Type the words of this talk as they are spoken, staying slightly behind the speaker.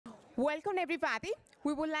Welcome, everybody.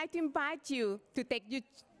 We would like to invite you to take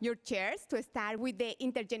your chairs to start with the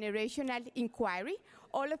Intergenerational Inquiry.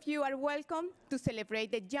 All of you are welcome to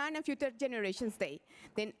celebrate the Young and Future Generations Day.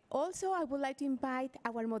 Then also, I would like to invite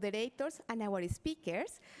our moderators and our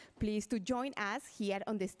speakers, please, to join us here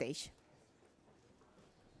on the stage.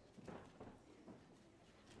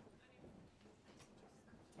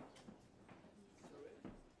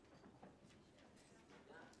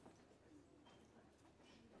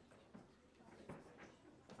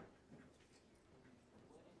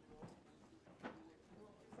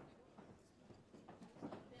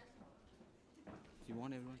 You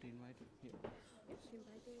want everyone to invite here? Yes,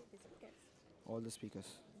 invite the speakers. All the speakers.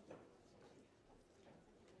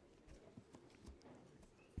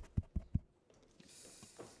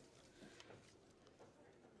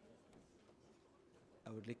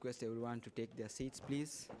 I would request everyone to take their seats,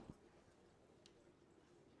 please.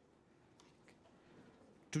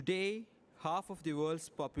 Today, half of the world's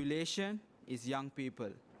population is young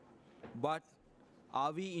people. But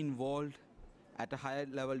are we involved at a higher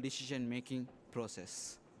level decision-making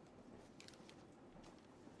process?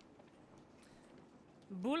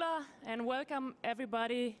 Bula, and welcome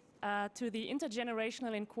everybody to the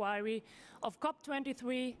Intergenerational Inquiry of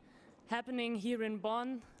COP23 happening here in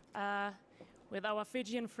Bonn with our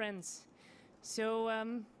Fijian friends.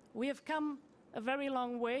 So we have come a very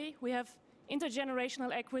long way. We have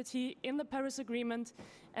intergenerational equity in the Paris Agreement,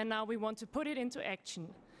 and now we want to put it into action.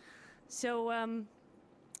 So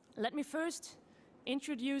let me first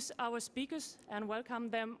introduce our speakers and welcome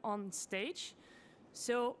them on stage.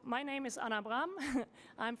 So my name is Anna Bram.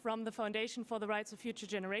 I'm from the Foundation for the Rights of Future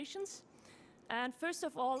Generations. And first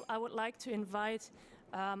of all, I would like to invite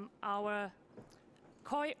our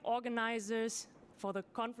COI organizers for the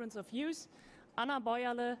Conference of Youth, Anna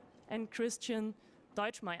Beuerle and Christian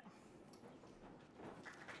Deutschmeier.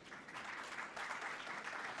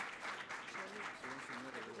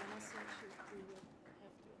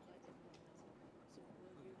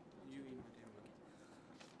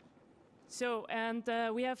 So, and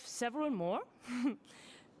we have several more.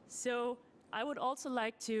 So I would also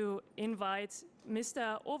like to invite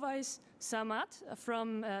Mr. Ovais Samad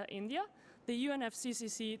from India, the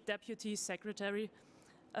UNFCCC Deputy Secretary,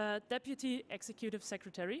 Deputy Executive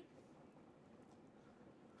Secretary.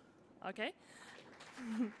 Okay.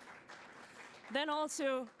 Then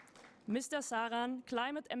also Mr. Saran,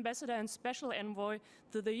 Climate Ambassador and Special Envoy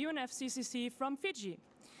to the UNFCCC from Fiji.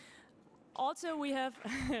 Also we have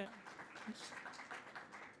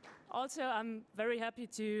Also, I'm very happy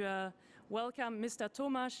to welcome Mr.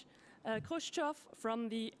 Tomasz Khrushchev from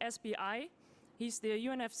the SBI. He's the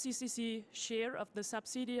UNFCCC chair of the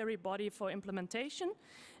subsidiary body for implementation.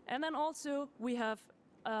 And then also we have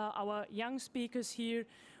our young speakers here.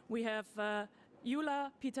 We have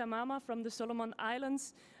Yula Pitamama from the Solomon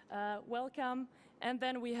Islands. Welcome. And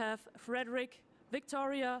then we have Frederick,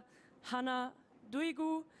 Victoria, Hannah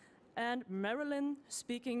Duigu, and Marilyn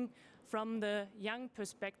speaking from the Young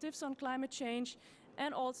Perspectives on Climate Change.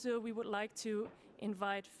 And also we would like to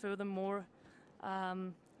invite furthermore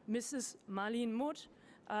Mrs. Marlene Mudd,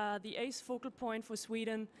 the ACE focal point for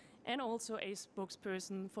Sweden, and also ACE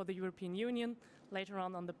spokesperson for the European Union later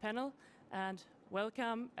on the panel. And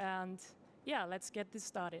welcome, and yeah, let's get this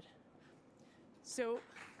started. So,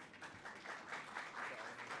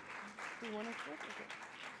 do you want to talk? Okay.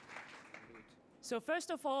 So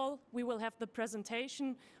first of all, we will have the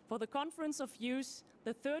presentation for the Conference of Youth,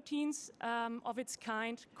 the 13th of its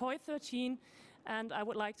kind, COI 13, and I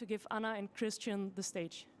would like to give Anna and Christian the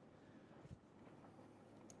stage.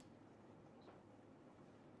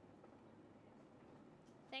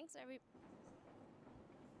 Thanks, everybody.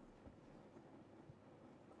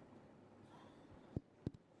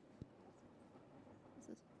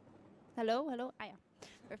 Hello, hello. Ah, yeah.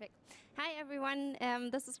 Perfect. Hi, everyone.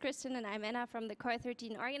 This is Christian, and I'm Anna from the COI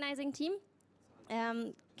 13 organizing team.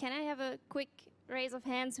 Can I have a quick raise of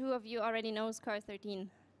hands? Who of you already knows COI 13?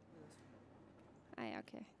 Ah, yeah,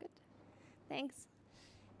 okay, good. Thanks.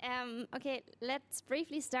 Okay, let's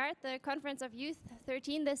briefly start. The Conference of Youth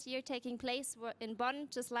 13 this year taking place in Bonn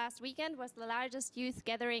just last weekend was the largest youth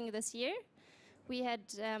gathering this year. We had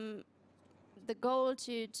the goal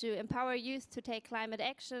to empower youth to take climate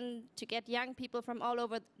action, to get young people from all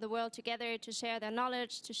over the world together to share their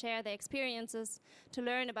knowledge, to share their experiences, to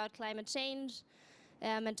learn about climate change,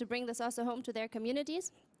 and to bring this also home to their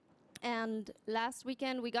communities. And last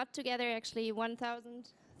weekend we got together actually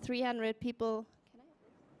 1,300 people.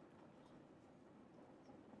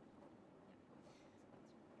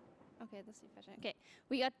 Okay, this is fashion. Okay,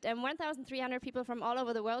 We got 1,300 people from all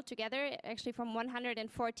over the world together, actually from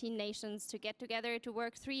 114 nations, to get together to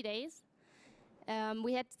work 3 days.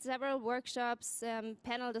 We had several workshops,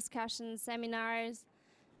 panel discussions, seminars,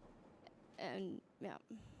 and yeah.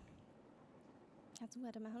 Kannst du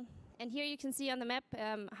weitermachen? And here you can see on the map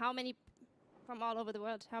how many from all over the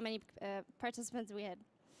world, how many participants we had.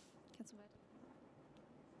 Kannst du weiter?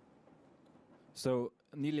 So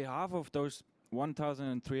nearly half of those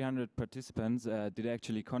 1,300 participants did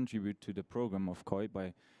actually contribute to the program of KOI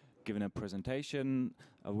by giving a presentation,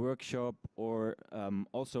 a workshop, or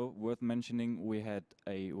also worth mentioning, we had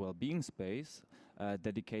a well-being space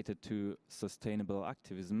dedicated to sustainable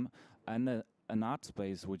activism and an art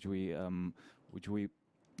space which we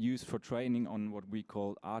use for training on what we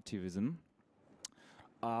call artivism.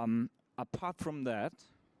 Apart from that,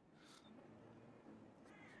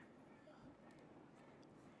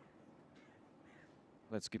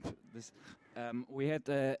 let's skip this. We had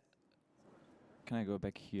can I go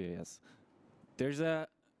back here? Yes. There's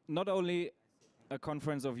not only a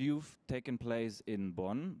conference of youth taking place in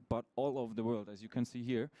Bonn, but all over the world. As you can see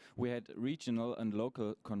here, we had regional and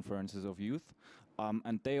local conferences of youth,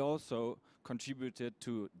 and they also contributed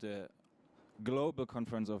to the global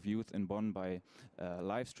conference of youth in Bonn by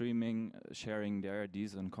live streaming, sharing their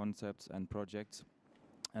ideas and concepts and projects,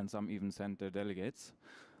 and some even sent their delegates.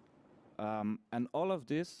 And all of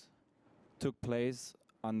this took place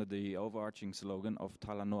under the overarching slogan of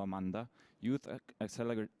Talanoa Manda, Youth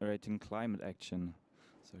Accelerating Climate Action.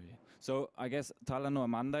 Sorry. So I guess Talanoa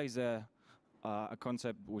Manda is a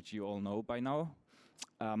concept which you all know by now.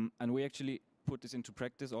 And we actually put this into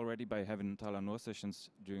practice already by having Talanoa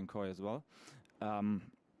sessions during KOI as well.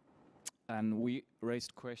 And we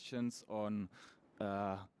raised questions on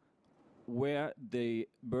where the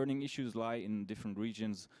burning issues lie in different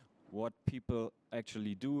regions, what people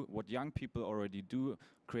actually do, what young people already do,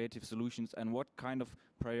 creative solutions, and what kind of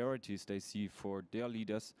priorities they see for their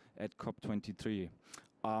leaders at COP23.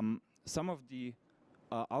 Some of the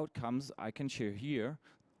outcomes I can share here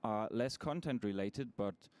are less content related,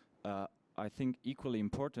 but I think equally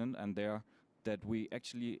important, and they are that we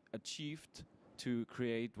actually achieved to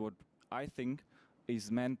create what I think is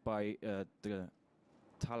meant by the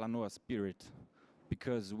Talanoa spirit,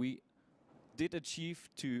 because we did achieve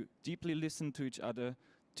to deeply listen to each other,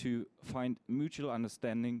 to find mutual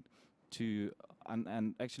understanding,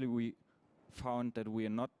 and actually we found that we are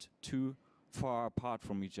not too far apart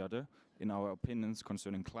from each other in our opinions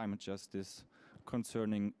concerning climate justice,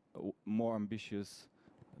 concerning more ambitious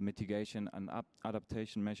mitigation and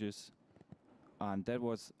adaptation measures. And that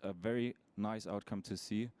was a very nice outcome to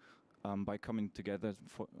see by coming together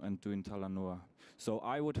and doing Talanoa. So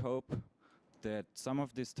I would hope that some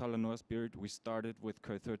of this Talanoa spirit we started with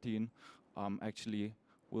KOI 13 actually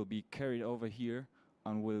will be carried over here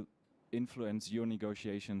and will influence your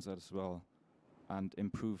negotiations as well and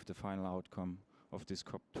improve the final outcome of this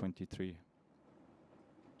COP23.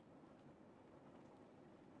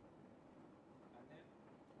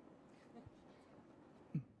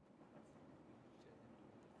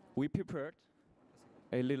 We prepared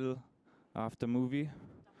a little after movie,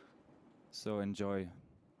 so enjoy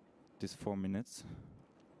these 4 minutes.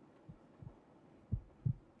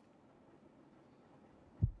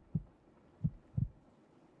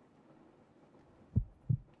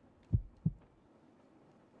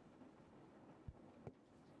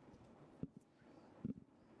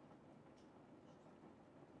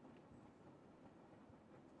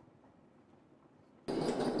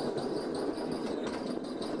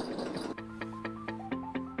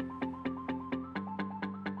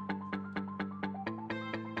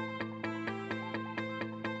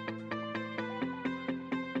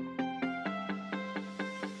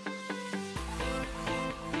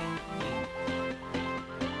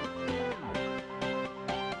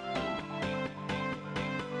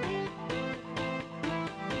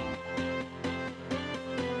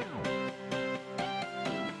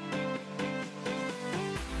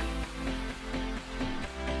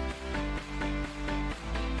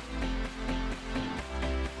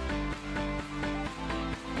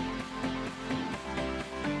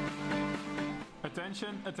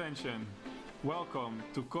 Attention, attention. Welcome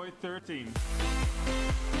to KOI 13.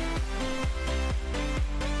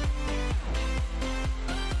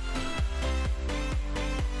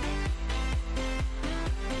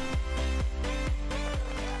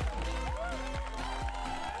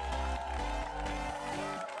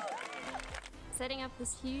 Setting up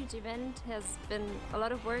this huge event has been a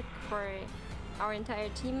lot of work for our entire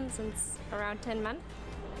team since around 10 months.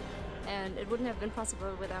 And it wouldn't have been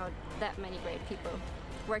possible without that many great people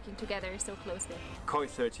working together so closely. KOI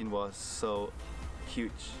 13 was so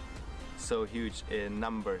huge. So huge in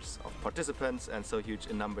numbers of participants and so huge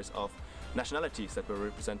in numbers of nationalities that were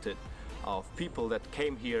represented, of people that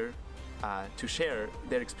came here to share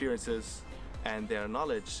their experiences and their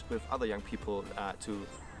knowledge with other young people to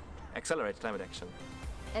accelerate climate action.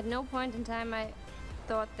 At no point in time I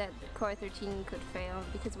thought that Core 13 could fail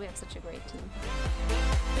because we have such a great team.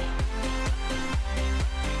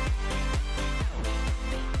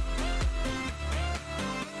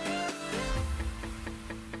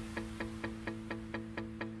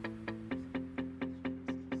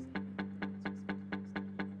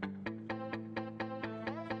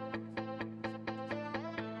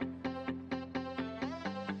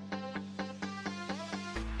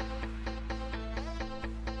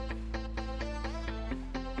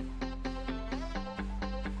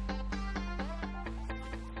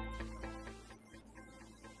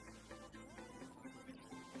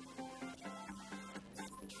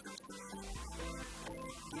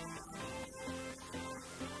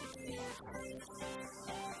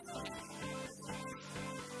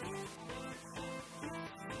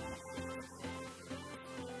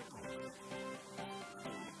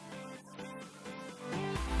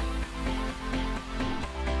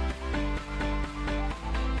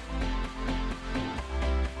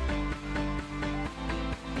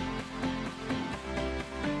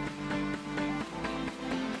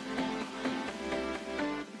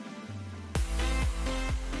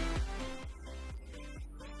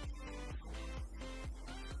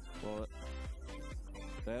 Well,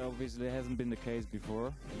 that obviously hasn't been the case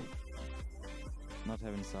before. Not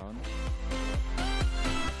having sound.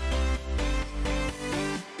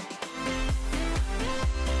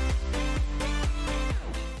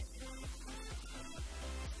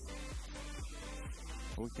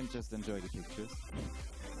 We can just enjoy the pictures.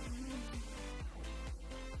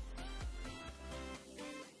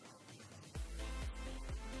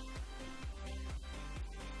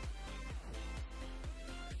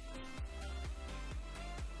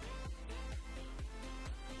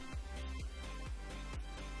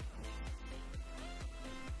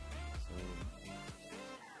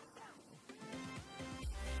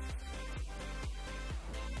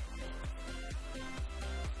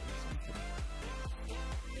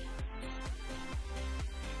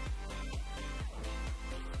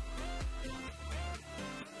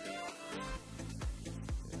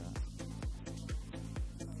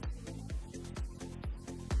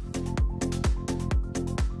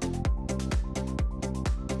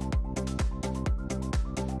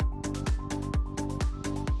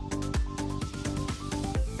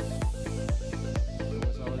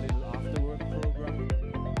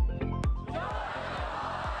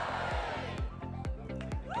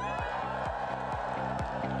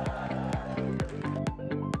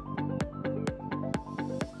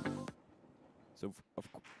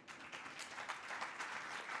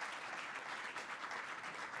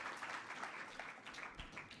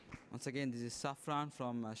 Once again, this is Safran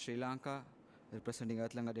from Sri Lanka, representing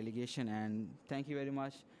Earthlanga delegation, and thank you very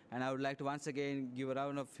much. And I would like to once again give a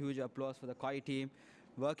round of huge applause for the KOI team,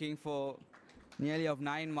 working for nearly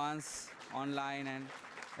 9 months online and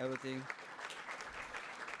everything.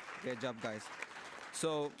 Great job, guys.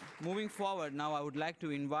 So moving forward, now I would like to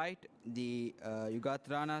invite the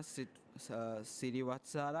Yugatrana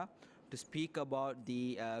Sirivatsara to speak about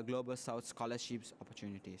the Global South scholarships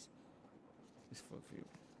opportunities. It's for you.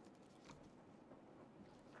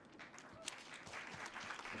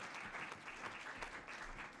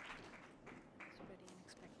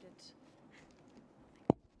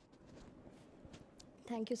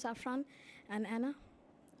 Thank you, Safran and Anna.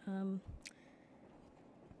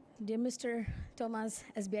 Dear Mr. Thomas,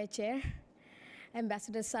 SBI Chair,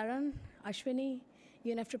 Ambassador Saran, Ashwini,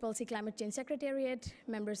 UNFCCC Climate Change Secretariat,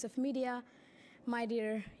 members of media, my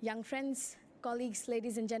dear young friends, colleagues,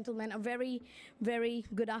 ladies and gentlemen, a very, very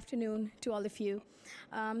good afternoon to all of you.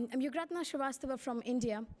 I'm Yugratna Srivastava from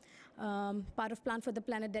India, part of Plan for the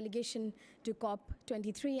Planet delegation to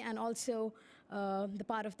COP23, and also the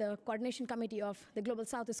part of the coordination committee of the Global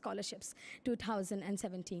South Scholarships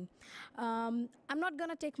 2017. I'm not going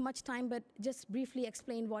to take much time, but just briefly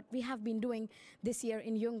explain what we have been doing this year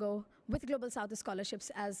in YOUNGO with Global South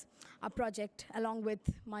Scholarships as a project, along with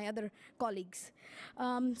my other colleagues.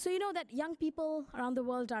 So you know that young people around the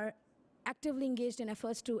world are actively engaged in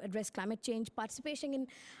efforts to address climate change, participating in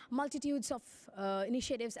multitudes of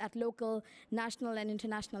initiatives at local, national, and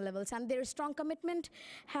international levels. And their strong commitment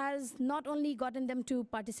has not only gotten them to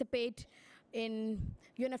participate in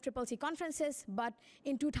UNFCCC conferences, but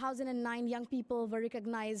in 2009, young people were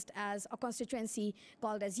recognized as a constituency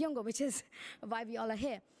called as YOUNGO, which is why we all are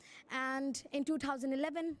here. And in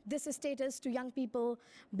 2011, this status to young people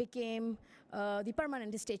became the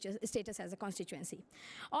permanent status as a constituency.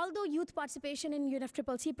 Although youth participation in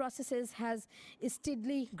UNFCCC processes has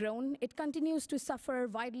steadily grown, it continues to suffer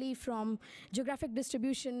widely from geographic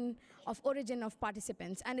distribution of origin of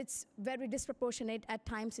participants, and it's very disproportionate at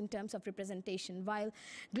times in terms of representation. While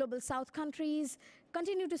Global South countries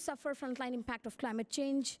continue to suffer frontline impact of climate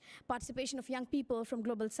change, participation of young people from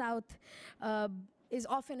Global South is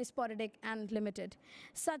often sporadic and limited.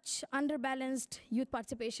 Such underbalanced youth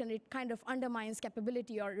participation, it kind of undermines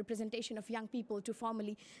capability or representation of young people to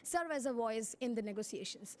formally serve as a voice in the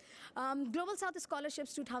negotiations. Global South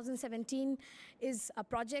Scholarships 2017 is a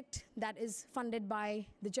project that is funded by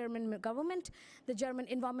the German government, the German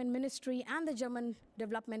Environment Ministry, and the German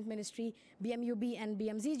Development Ministry, BMUB and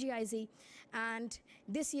BMZGIZ. And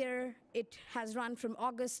this year, it has run from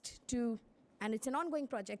August to, and it's an ongoing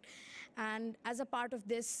project. And as a part of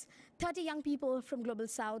this, 30 young people from Global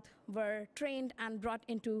South were trained and brought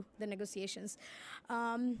into the negotiations.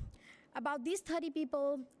 About these 30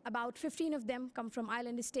 people, about 15 of them come from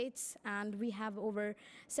island states, and we have over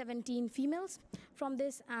 17 females from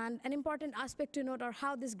this. And an important aspect to note, or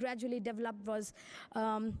how this gradually developed, was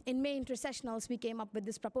in May intersessionals, we came up with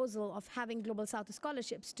this proposal of having Global South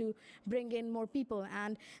scholarships to bring in more people.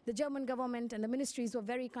 And the German government and the ministries were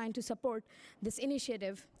very kind to support this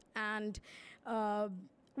initiative. And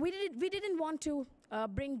we didn't want to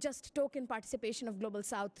bring just token participation of Global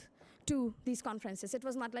South to these conferences. It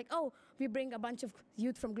was not like, oh, we bring a bunch of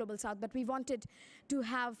youth from Global South, but we wanted to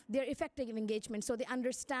have their effective engagement so they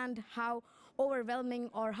understand how overwhelming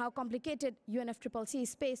or how complicated UNFCCC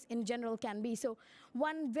space in general can be. So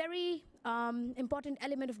one very important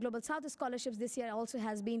element of Global South scholarships this year also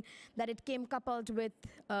has been that it came coupled with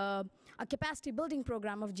a capacity building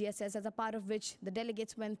program of GSS, as a part of which the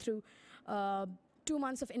delegates went through 2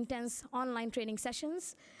 months of intense online training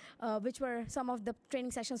sessions, which were, some of the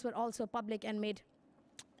training sessions were also public and made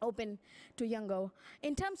open to YOUNGO.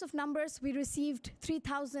 In terms of numbers, we received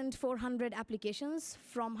 3,400 applications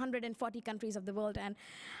from 140 countries of the world, and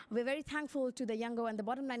we're very thankful to the YOUNGO and the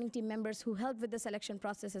bottom lining team members who helped with the selection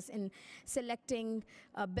processes in selecting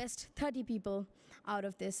best 30 people out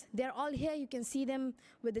of this. They're all here. You can see them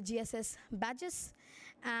with the GSS badges.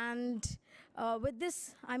 And with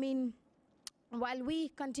this, I mean, while we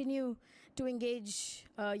continue to engage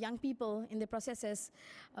young people in the processes,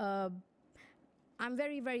 I'm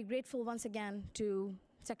very, very grateful once again to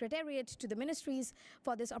Secretariat, to the ministries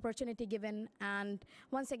for this opportunity given. And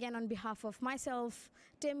once again, on behalf of myself,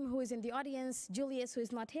 Tim, who is in the audience, Julius, who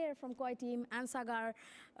is not here from KOI team, and Sagar,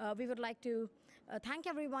 we would like to thank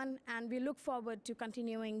everyone, and we look forward to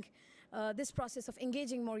continuing this process of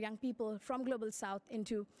engaging more young people from Global South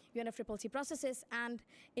into UNFCCC processes and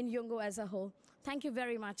in YOUNGO as a whole. Thank you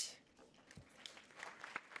very much.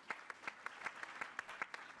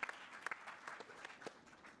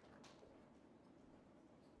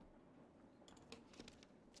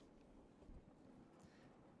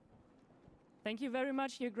 Thank you very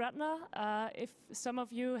much, Yugratna. If some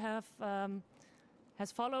of you have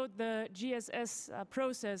has followed the GSS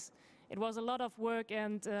process, it was a lot of work,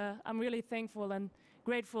 and I'm really thankful and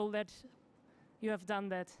grateful that you have done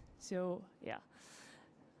that. So, yeah.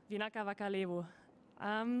 Vinaka Vakalevu.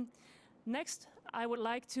 Next, I would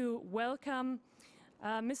like to welcome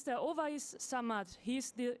Mr. Ovais Samad.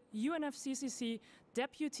 He's the UNFCCC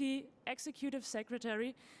Deputy Executive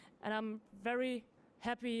Secretary, and I'm very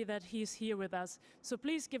happy that he's here with us. So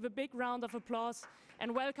please give a big round of applause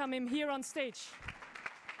and welcome him here on stage.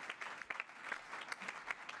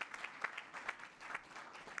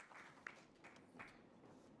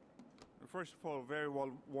 First of all, very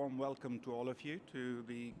warm welcome to all of you to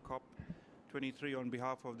the COP23 on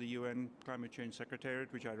behalf of the UN Climate Change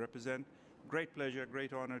Secretariat, which I represent. Great pleasure,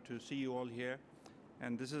 great honor to see you all here.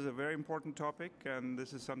 And this is a very important topic, and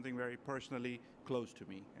this is something very personally close to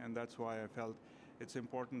me. And that's why I felt it's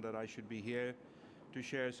important that I should be here to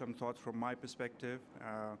share some thoughts from my perspective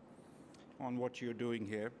on what you're doing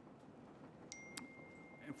here.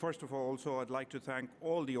 And first of all, also, I'd like to thank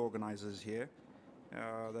all the organizers here.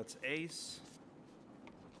 That's ACE,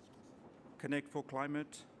 Connect for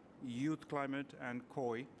Climate, Youth Climate, and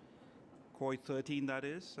KOI 13, that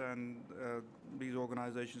is. And these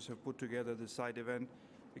organizations have put together this side event,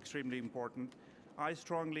 extremely important. I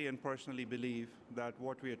strongly and personally believe that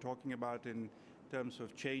what we are talking about in terms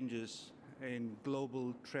of changes in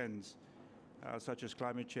global trends, such as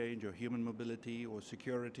climate change or human mobility or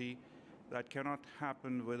security, that cannot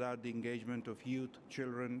happen without the engagement of youth,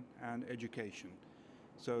 children, and education.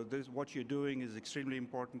 So what you're doing is extremely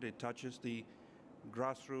important. It touches the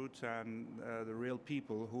grassroots and the real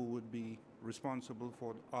people who would be responsible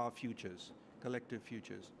for our futures, collective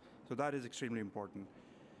futures. So that is extremely important.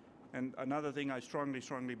 And another thing I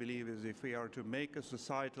strongly believe is if we are to make a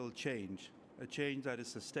societal change, a change that is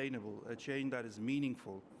sustainable, a change that is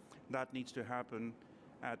meaningful, that needs to happen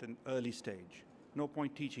at an early stage. No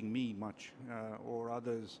point teaching me much or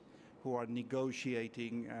others who are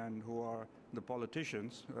negotiating and who are the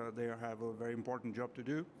politicians. They have a very important job to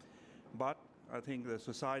do. But I think the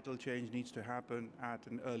societal change needs to happen at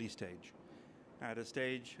an early stage, at a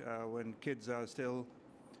stage when kids are still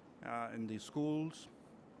in the schools,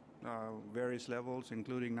 various levels,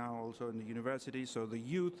 including now also in the universities. So the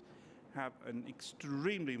youth have an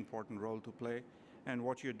extremely important role to play, and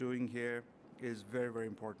what you're doing here is very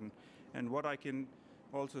important. And what I can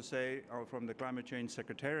also say from the Climate Change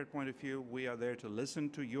Secretariat point of view, we are there to listen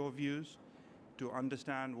to your views, to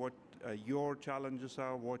understand what your challenges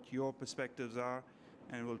are, what your perspectives are,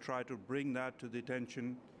 and we'll try to bring that to the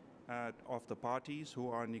attention of the parties who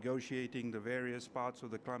are negotiating the various parts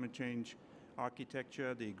of the climate change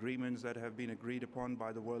architecture, the agreements that have been agreed upon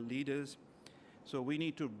by the world leaders. So we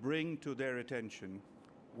need to bring to their attention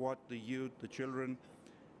what the youth, the children,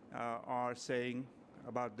 are saying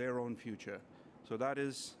about their own future. So that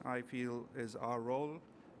is, I feel, is our role,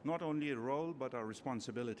 not only a role, but a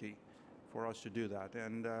responsibility for us to do that.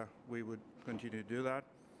 And we would continue to do that.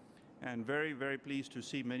 And very pleased to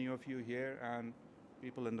see many of you here and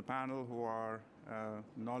people in the panel who are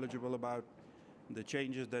knowledgeable about the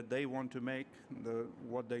changes that they want to make,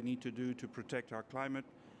 what they need to do to protect our climate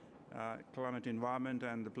environment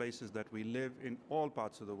and the places that we live in all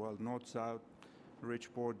parts of the world, north, south,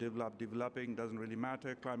 rich, poor, developed, developing, doesn't really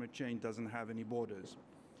matter. Climate change doesn't have any borders.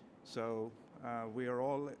 So we are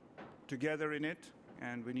all together in it,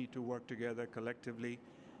 and we need to work together collectively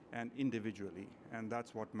and individually, and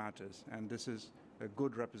that's what matters. And this is a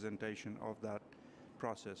good representation of that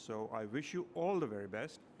process. So I wish you all the very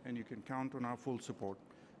best, and you can count on our full support.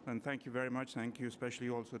 And thank you very much. Thank you especially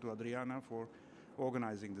also to Adriana for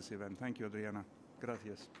organizing this event. Thank you, Adriana.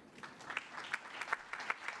 Gracias.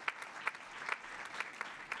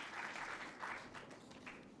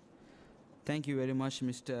 Thank you very much,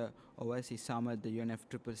 Mr. Owaisi Samad, the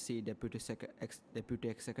UNFCCC Deputy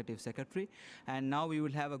Executive Secretary. And now we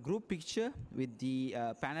will have a group picture with the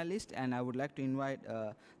panelists, and I would like to invite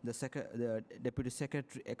the Deputy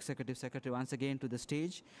Executive Secretary once again to the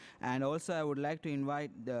stage. And also I would like to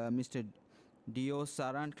invite Mr. Dio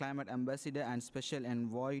Saran, Climate Ambassador and Special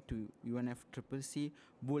Envoy to UNFCCC,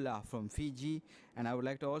 Bula from Fiji. And I would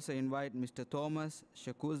like to also invite Mr. Thomas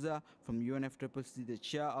Shakuza from UNFCCC, the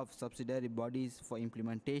Chair of Subsidiary Bodies for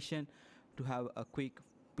Implementation, to have a quick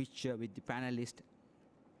picture with the panelists.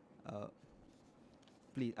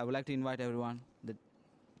 Please, I would like to invite everyone.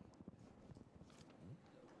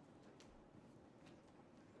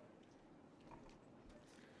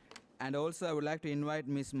 And also, I would like to invite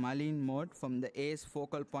Ms. Malin Mod from the ACE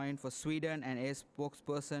Focal Point for Sweden and ACE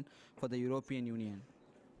spokesperson for the European Union.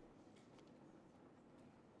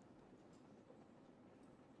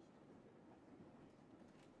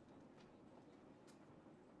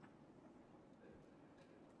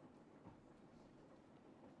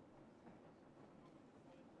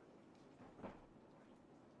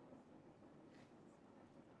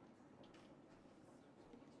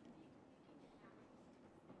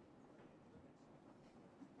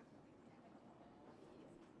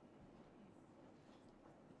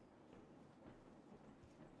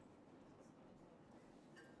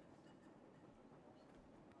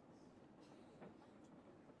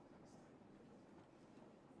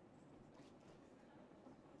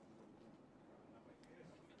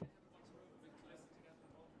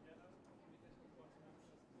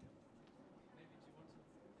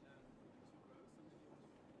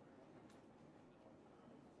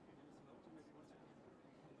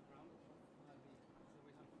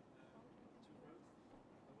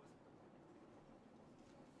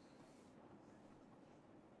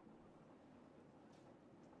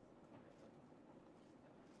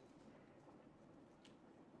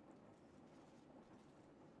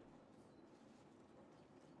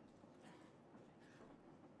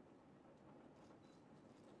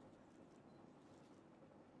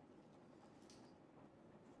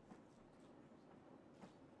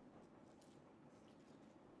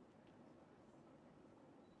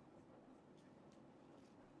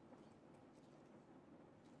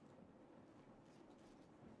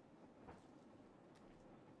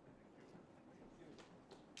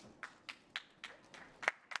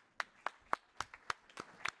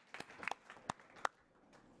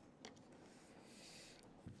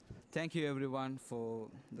 Thank you everyone for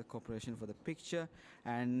the cooperation for the picture.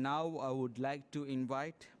 And now I would like to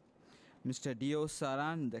invite Mr. Dio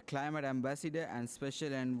Saran, the Climate Ambassador and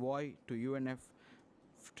Special Envoy to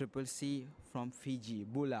UNFCCC from Fiji.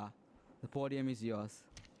 Bula, the podium is yours.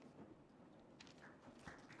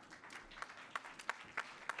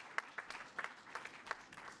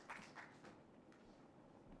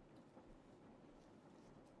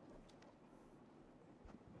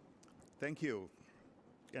 Thank you,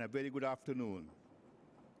 and a very good afternoon.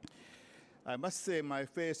 I must say my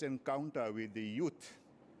first encounter with the youth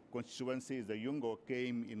constituencies, the YOUNGO,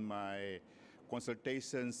 came in my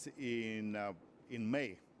consultations in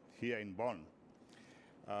May here in Bonn.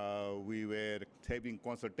 We were having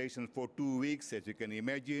consultations for 2 weeks, as you can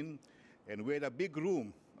imagine, and we had a big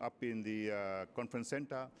room up in the conference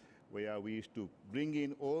center where we used to bring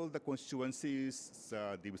in all the constituencies,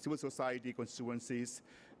 the civil society constituencies,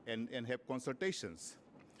 and have consultations.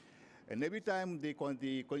 And every time the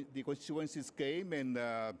constituencies came, and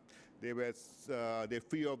there was the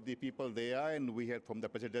few of the people there, and we had from the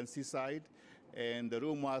presidency side, and the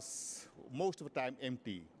room was most of the time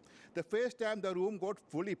empty. The first time the room got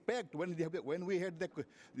fully packed when we had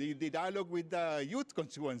the dialogue with the youth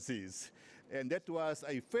constituencies. And that was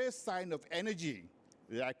a first sign of energy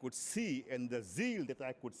that I could see, and the zeal that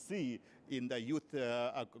I could see in the youth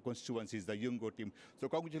constituencies, the YOUNGO team. So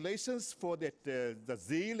congratulations for that, the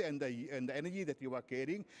zeal and the energy that you are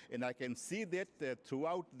carrying. And I can see that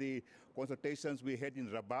throughout the consultations we had in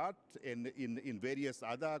Rabat and in various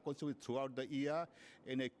other constituencies throughout the year.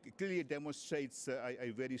 And it clearly demonstrates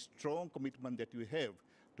a very strong commitment that you have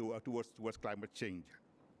towards climate change.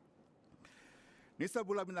 Mr.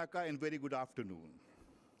 Bulaminaka, and very good afternoon.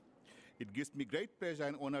 It gives me great pleasure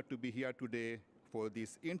and honor to be here today for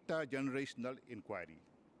this intergenerational inquiry.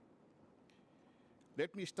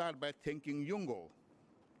 Let me start by thanking YOUNGO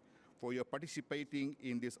for your participating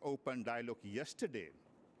in this open dialogue yesterday.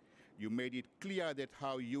 You made it clear that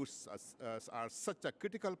how youth are such a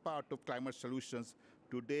critical part of climate solutions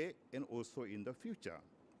today and also in the future.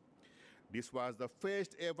 This was the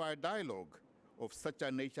first ever dialogue of such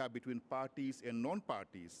a nature between parties and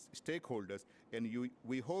non-parties, stakeholders, and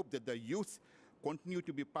we hope that the youth continue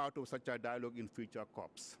to be part of such a dialogue in future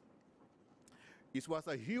COPs. It was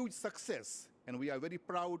a huge success, and we are very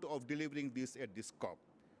proud of delivering this at this COP,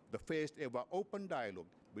 the first ever open dialogue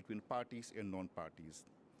between parties and non-parties.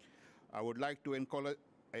 I would like to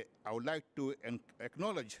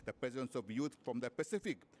acknowledge the presence of youth from the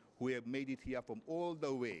Pacific who have made it here from all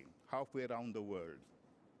the way, halfway around the world.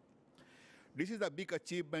 This is a big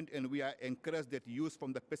achievement, and we are encouraged that youth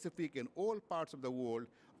from the Pacific and all parts of the world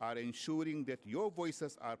are ensuring that your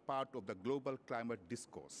voices are part of the global climate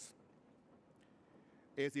discourse.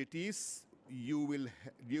 As it is, you will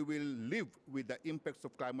live with the impacts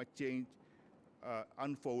of climate change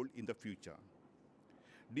unfold in the future.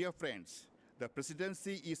 Dear friends, the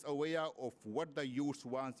presidency is aware of what the youth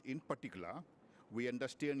wants in particular. We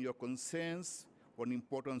understand your concerns on the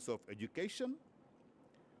importance of education,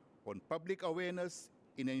 on public awareness,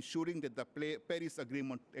 in ensuring that the Paris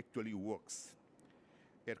Agreement actually works.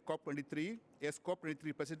 At COP23, as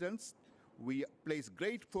COP23 presidents, we place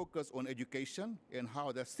great focus on education and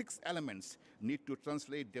how the 6 elements need to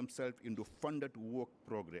translate themselves into funded work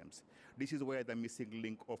programs. This is where the missing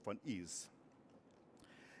link often is.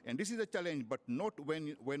 And this is a challenge, but not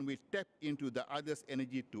when we tap into the others'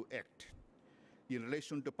 energy to act. In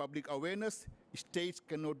relation to public awareness, states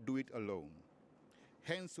cannot do it alone.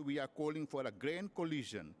 Hence, we are calling for a grand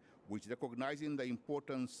coalition which recognizing the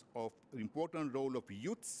important role of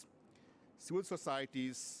youths, civil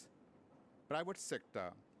societies, private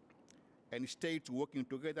sector, and states working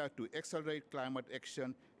together to accelerate climate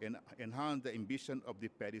action and enhance the ambition of the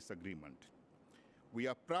Paris Agreement. We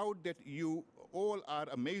are proud that you all are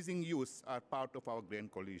amazing youths are part of our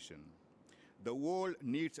grand coalition. The world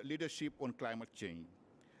needs leadership on climate change,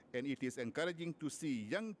 and it is encouraging to see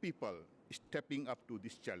young people stepping up to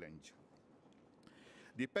this challenge.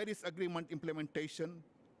 The Paris Agreement implementation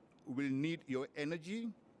will need your energy,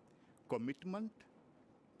 commitment,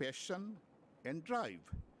 passion, and drive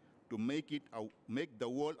to make the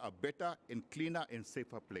world a better and cleaner and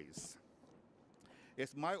safer place.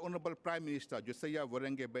 As my Honorable Prime Minister Josiah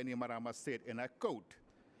Vorenge Bainimarama said, and I quote,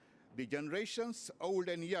 "The generations, old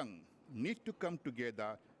and young, need to come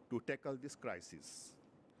together to tackle this crisis.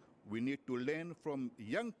 We need to learn from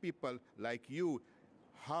young people like you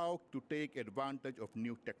how to take advantage of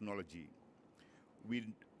new technology.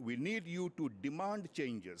 We need you to demand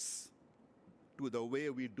changes to the way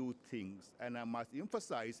we do things. And I must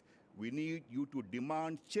emphasize, we need you to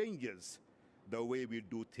demand changes the way we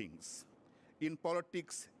do things. in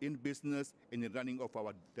politics, in business, and in running of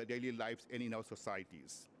our daily lives and in our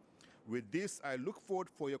societies. With this, I look forward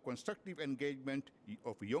for your constructive engagement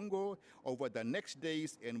of YOUNGO over the next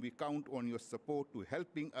days, and we count on your support to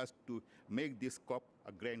helping us to make this COP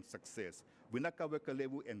a grand success. Winaka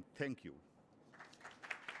Wekalevu, and thank you.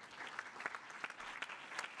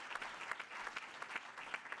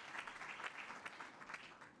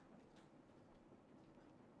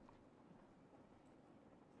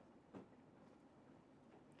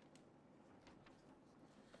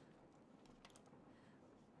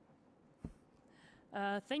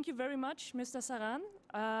 Thank you very much, Mr. Saran.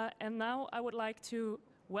 And now I would like to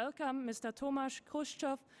welcome Mr. Tomasz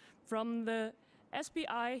Khrushchev from the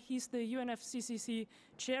SBI. He's the UNFCCC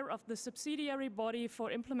chair of the subsidiary body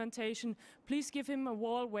for implementation. Please give him a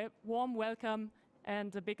warm welcome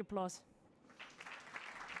and a big applause.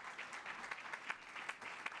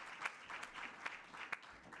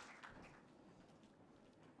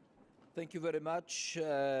 Thank you very much,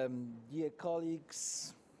 dear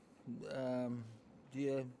colleagues,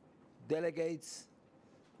 dear delegates.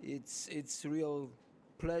 It's real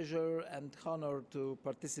pleasure and honor to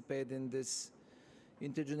participate in this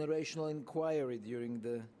intergenerational inquiry during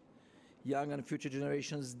the Young and Future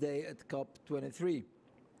Generations Day at COP23.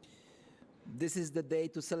 This is the day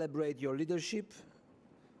to celebrate your leadership.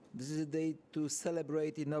 This is a day to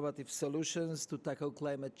celebrate innovative solutions to tackle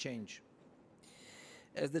climate change.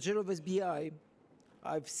 As the chair of SBI,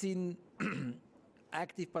 I've seen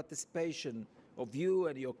active participation of you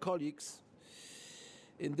and your colleagues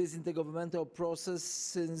in this intergovernmental process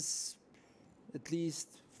since at least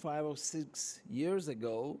 5 or 6 years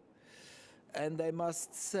ago. And I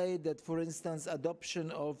must say that, for instance,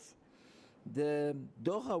 adoption of the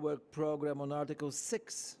Doha Work Programme on Article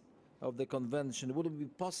 6 of the Convention wouldn't be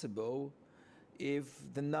possible if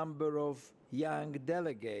the number of young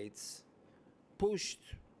delegates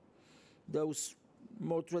pushed those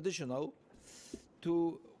more traditional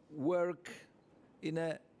to work in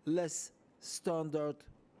a less standard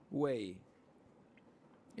way.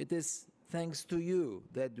 It is thanks to you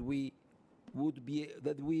that we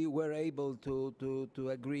were able to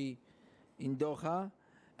agree in Doha,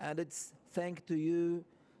 and it's thanks to you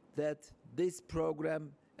that this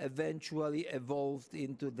program eventually evolved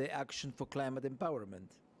into the Action for Climate Empowerment.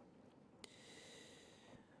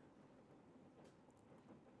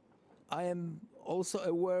 I am also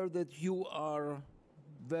aware that you are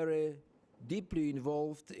very deeply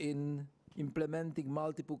involved in implementing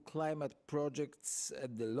multiple climate projects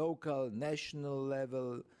at the local, national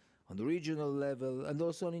level, on the regional level, and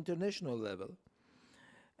also on international level.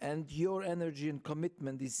 And your energy and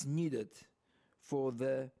commitment is needed for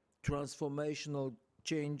the transformational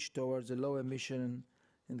change towards a low emission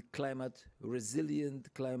and climate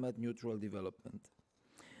resilient, climate neutral development.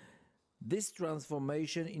 This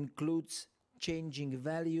transformation includes changing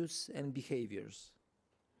values and behaviors.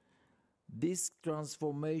 This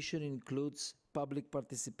transformation includes public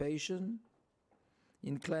participation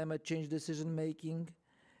in climate change decision making,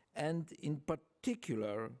 and in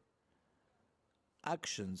particular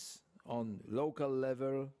actions on local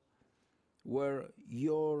level where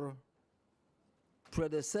your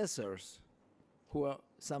predecessors, who are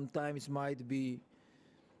sometimes might be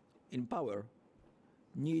in power,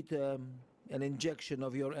 need an injection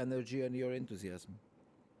of your energy and your enthusiasm.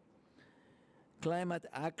 Climate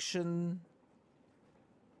action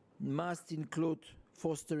must include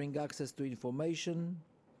fostering access to information,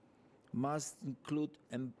 must include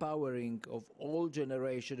empowering of all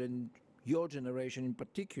generations, and your generation in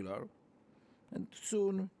particular, and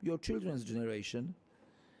soon your children's generation,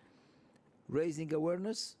 raising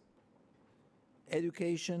awareness,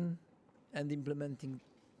 education, and implementing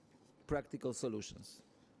practical solutions.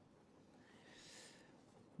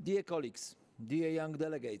 Dear colleagues, dear young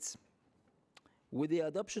delegates, with the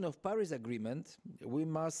adoption of Paris Agreement, we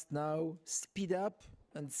must now speed up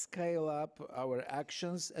and scale up our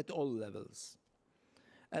actions at all levels.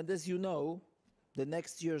 And as you know, the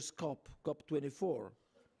next year's COP24,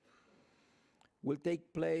 will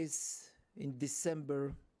take place in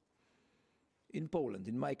December in Poland,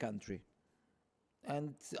 in my country.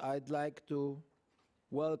 And I'd like to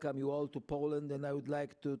welcome you all to Poland, and I would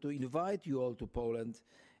like to invite you all to Poland.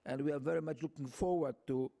 And we are very much looking forward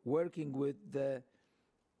to working with the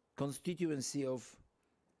constituency of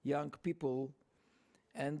young people.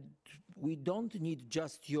 And we don't need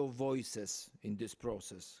just your voices in this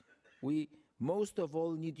process. We most of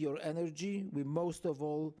all need your energy. We most of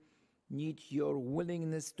all need your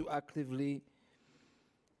willingness to actively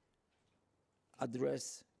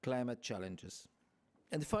address climate challenges.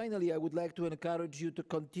 And finally, I would like to encourage you to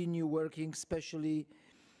continue working, especially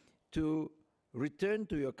to return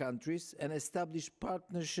to your countries and establish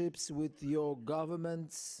partnerships with your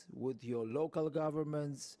governments, with your local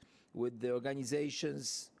governments, with the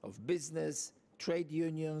organizations of business, trade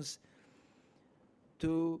unions,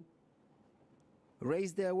 to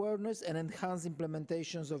raise the awareness and enhance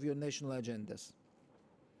implementations of your national agendas.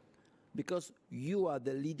 Because you are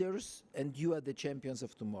the leaders and you are the champions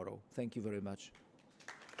of tomorrow. Thank you very much.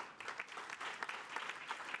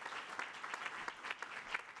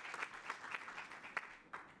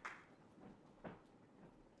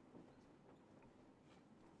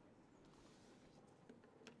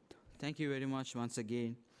 Thank you very much once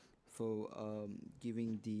again for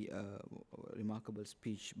giving the remarkable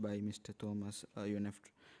speech by Mr. Thomas,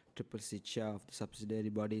 UNFCCC Chair of the Subsidiary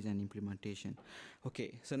Bodies and Implementation.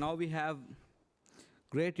 Okay, so now we have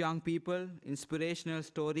great young people, inspirational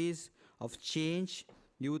stories of change,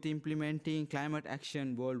 youth implementing climate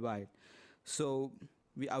action worldwide. So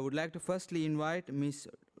I would like to firstly invite Ms.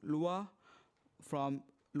 Lua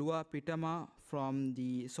Pitama from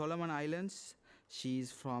the Solomon Islands.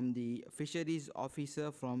 She's from the fisheries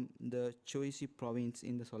officer from the Choisi province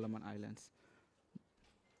in the Solomon Islands.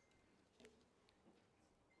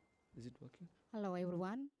 Is it working? Hello,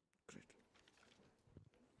 everyone. Great.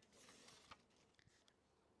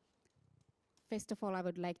 First of all, I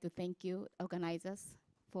would like to thank you, organizers,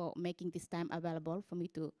 for making this time available for me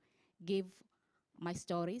to give my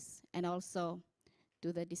stories, and also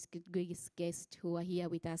to the distinguished guests who are here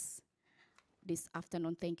with us this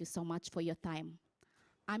afternoon. Thank you so much for your time.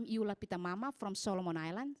 I'm Yula Pitamama from Solomon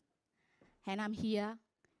Islands, and I'm here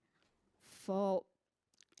for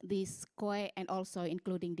this COE and also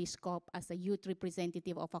including this scope as a youth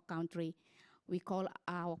representative of our country. We call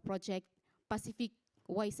our project Pacific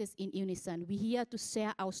Voices in Unison. We're here to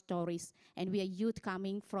share our stories, and we are youth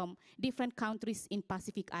coming from different countries in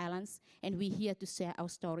Pacific Islands, and we're here to share our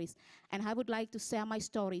stories. And I would like to share my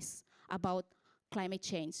stories about climate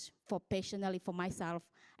change, personally for myself,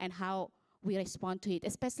 and how we respond to it,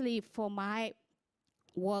 especially for my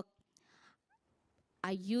work.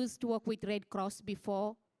 I used to work with Red Cross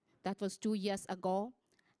before. That was 2 years ago.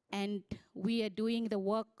 And we are doing the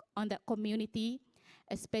work on the community,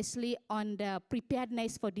 especially on the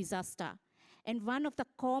preparedness for disaster. And one of the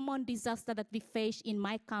common disasters that we face in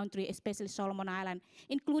my country, especially Solomon Island,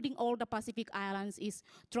 including all the Pacific Islands, is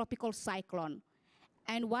tropical cyclone.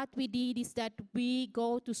 And what we did is that we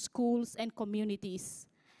go to schools and communities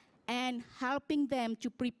and helping them to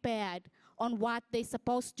prepare on what they're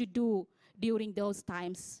supposed to do during those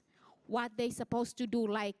times. What they're supposed to do,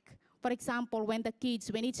 like, for example, when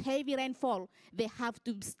it's heavy rainfall, they have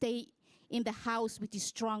to stay in the house which is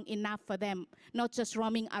strong enough for them, not just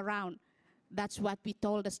roaming around. That's what we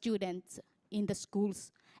told the students in the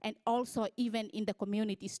schools, and also even in the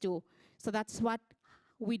communities too. So that's what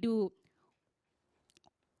we do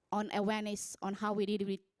on awareness on how we did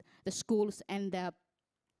with the schools and the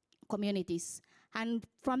communities. And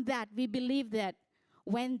from that, we believe that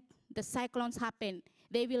when the cyclones happen,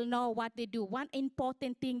 they will know what they do. One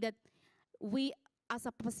important thing that we as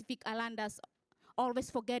a Pacific Islanders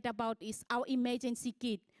always forget about is our emergency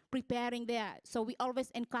kit, preparing there. So we always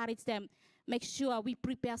encourage them, make sure we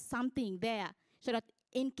prepare something there so that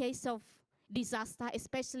in case of disaster,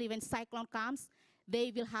 especially when cyclone comes,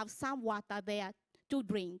 they will have some water there to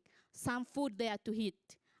drink, some food there to eat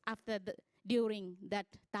during that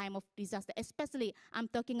time of disaster. Especially, I'm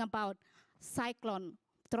talking about cyclone,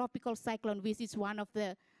 tropical cyclone, which is one of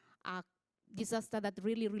the disaster that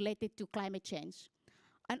really related to climate change.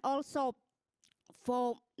 And also,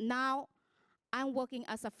 for now, I'm working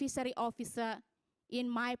as a fishery officer in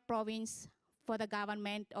my province for the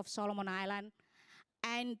government of Solomon Island.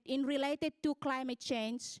 And in related to climate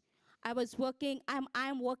change, I'm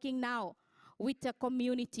working now with the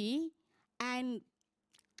community, and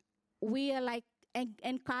we are like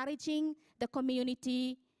encouraging the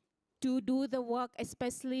community to do the work.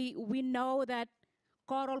 Especially, we know that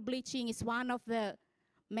coral bleaching is one of the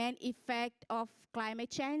main effects of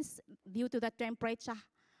climate change due to the temperature,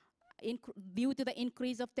 due to the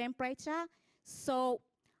increase of temperature. So,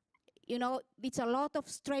 you know, it's a lot of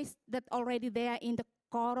stress that already there in the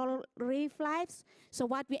coral reef lives. So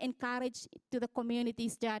what we encourage to the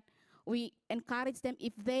communities that we encourage them,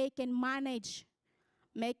 if they can manage,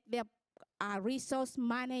 make their resource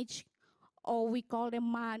manage, or we call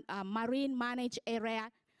them marine managed area,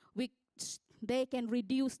 they can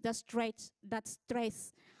reduce the stress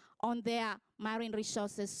on their marine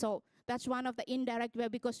resources. So that's one of the indirect way,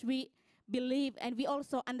 because we believe and we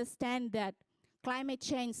also understand that climate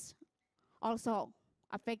change also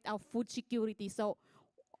affect our food security. So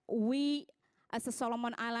we as a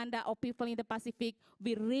Solomon Islander or people in the Pacific,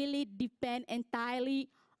 we really depend entirely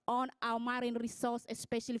on our marine resource,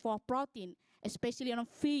 especially for protein, especially on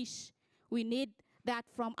fish. We need that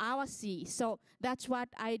from our sea. So that's what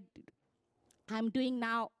I'm doing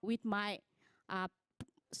now with my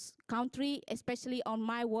country, especially on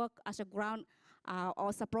my work as a ground or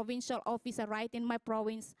as a provincial officer right in my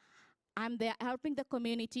province. I'm there helping the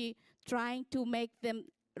community, trying to make them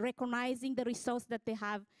recognizing the resource that they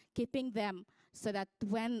have, keeping them so that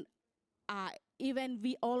when even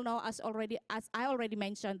we all know, as I already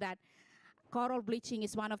mentioned, that coral bleaching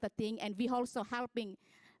is one of the things, and we also helping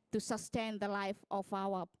to sustain the life of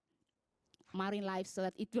our marine life so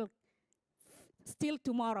that it will still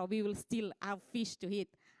tomorrow we will still have fish to eat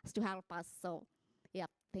to help us. So yeah,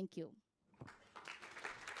 thank you.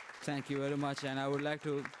 Thank you very much, and I would like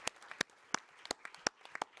to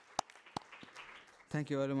thank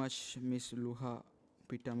you very much, Ms. Luha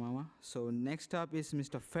Pitamama. So next up is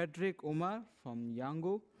Mr. Frederick Umar from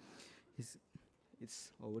YOUNGO.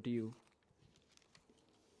 It's over to you.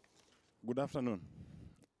 Good afternoon.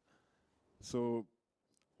 So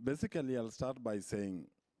basically, I'll start by saying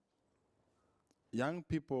young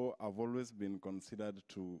people have always been considered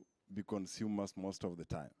to be consumers most of the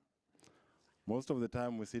time. Most of the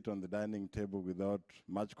time, we sit on the dining table without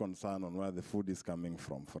much concern on where the food is coming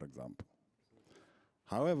from, for example.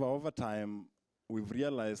 However, over time, we've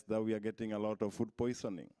realized that we are getting a lot of food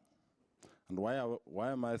poisoning. And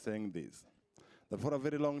why am I saying this? That for a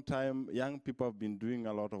very long time, young people have been doing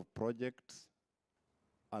a lot of projects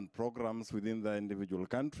and programs within their individual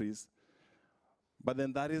countries, but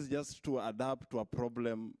then that is just to adapt to a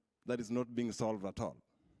problem that is not being solved at all.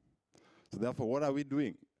 So therefore, what are we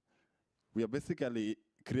doing? We are basically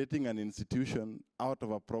creating an institution out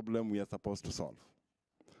of a problem we are supposed to solve.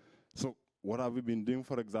 So what have we been doing,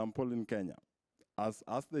 for example, in Kenya? As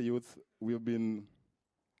the youth, we've been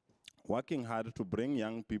working hard to bring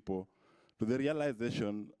young people to the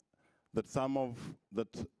realization that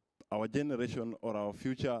our generation or our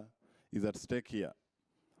future is at stake here.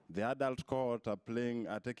 The adult cohort are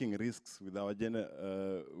taking risks with our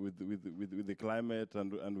with the climate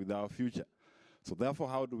and with our future. So therefore,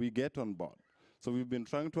 how do we get on board? So we've been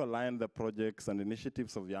trying to align the projects and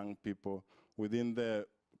initiatives of young people within the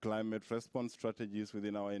climate response strategies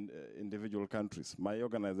within our individual countries. My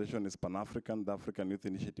organization is Pan-African, the African Youth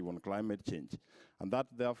Initiative on Climate Change. And that,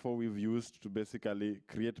 therefore, we've used to basically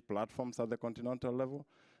create platforms at the continental level,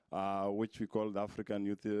 which we call the African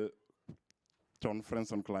Youth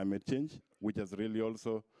Conference on Climate Change, which has really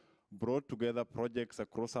also brought together projects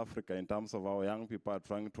across Africa in terms of how young people are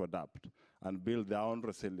trying to adapt and build their own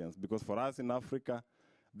resilience. Because for us in Africa,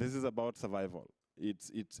 this is about survival.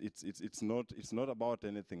 It's not about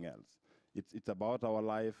anything else. It's about our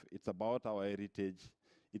life. It's about our heritage.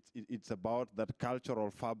 It's about that cultural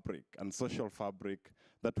fabric and social fabric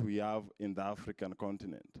that we have in the African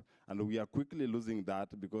continent. And we are quickly losing that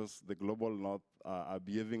because the global north are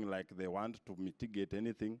behaving like they want to mitigate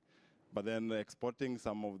anything, but then exporting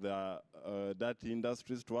some of their dirty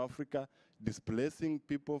industries to Africa, displacing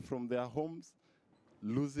people from their homes,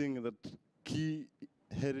 losing that key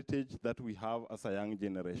heritage that we have as a young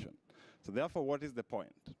generation. So therefore, what is the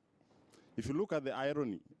point? If you look at the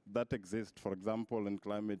irony that exists, for example, in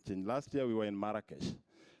climate change, last year we were in Marrakesh,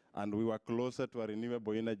 and we were closer to a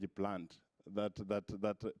renewable energy plant that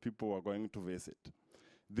people were going to visit.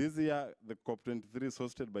 This year, the COP23 is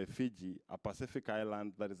hosted by Fiji, a Pacific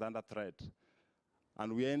island that is under threat.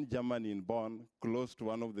 And we are in Germany, in Bonn, close to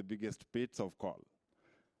one of the biggest pits of coal.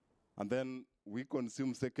 And then we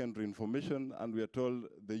consume secondary information, and we are told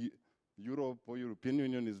the Europe or European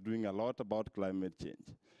Union is doing a lot about climate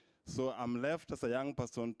change. So I'm left as a young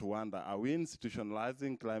person to wonder, are we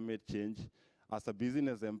institutionalizing climate change as a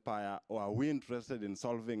business empire, or are we interested in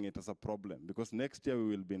solving it as a problem? Because next year we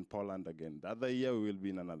will be in Poland again. The other year we will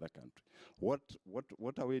be in another country.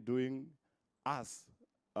 What are we doing as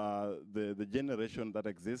the generation that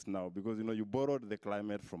exists now? Because you borrowed the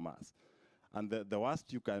climate from us. And the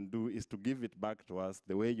worst you can do is to give it back to us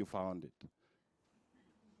the way you found it.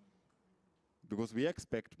 Because we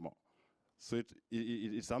expect more. So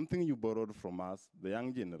it's something you borrowed from us, the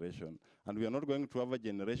young generation, and we are not going to have a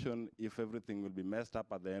generation if everything will be messed up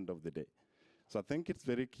at the end of the day. So I think it's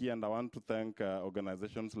very key, and I want to thank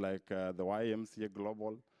organizations like the YMCA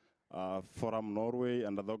Global, Forum Norway,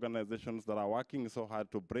 and other organizations that are working so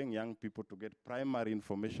hard to bring young people to get primary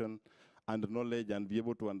information and knowledge and be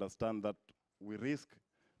able to understand that we risk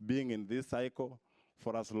being in this cycle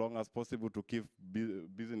for as long as possible to keep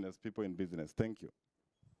business people in business. Thank you.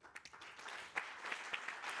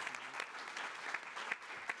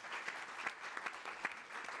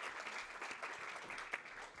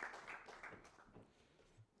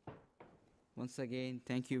 Once again,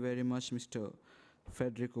 thank you very much, Mr.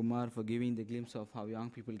 Frederick Umar, for giving the glimpse of how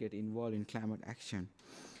young people get involved in climate action.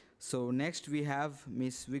 So next we have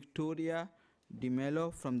Ms. Victoria Di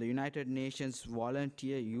Mello from the United Nations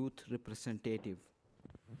Volunteer Youth Representative.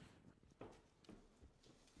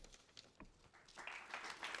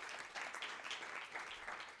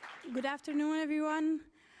 Good afternoon, everyone.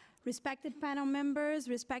 Respected panel members,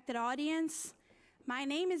 respected audience. My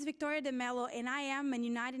name is Victoria Di Mello, and I am a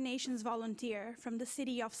United Nations volunteer from the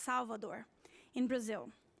city of Salvador in Brazil.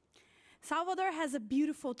 Salvador has a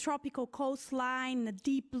beautiful tropical coastline, a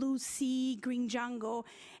deep blue sea, green jungle,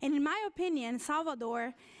 and in my opinion,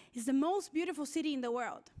 Salvador is the most beautiful city in the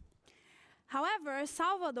world. However,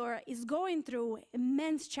 Salvador is going through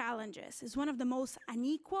immense challenges. It's one of the most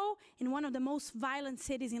unequal and one of the most violent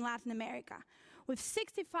cities in Latin America. With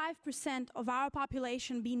 65% of our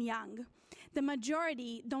population being young, the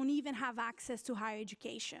majority don't even have access to higher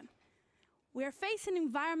education. We are facing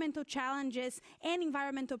environmental challenges and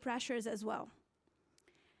environmental pressures as well.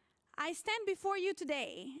 I stand before you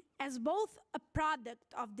today as both a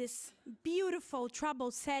product of this beautiful,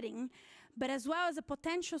 troubled setting, but as well as a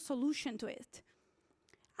potential solution to it.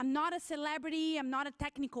 I'm not a celebrity, I'm not a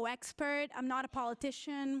technical expert, I'm not a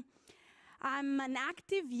politician. I'm an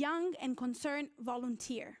active, young, and concerned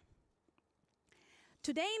volunteer.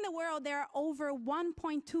 Today in the world, there are over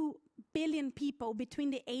 1.2 billion people between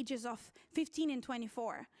the ages of 15 and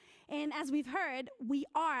 24. And as we've heard, we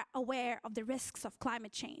are aware of the risks of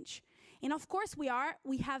climate change. And of course we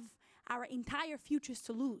have our entire futures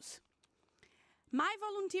to lose. My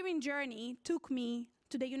volunteering journey took me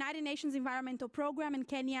to the United Nations Environmental Program in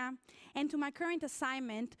Kenya and to my current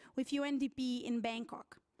assignment with UNDP in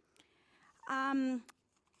Bangkok. Then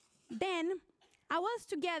I was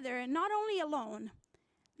together, not only alone.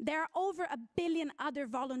 There are over 1 billion other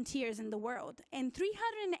volunteers in the world, and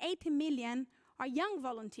 380 million are young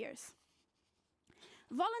volunteers.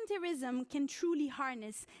 Volunteerism can truly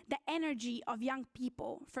harness the energy of young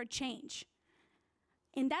people for change.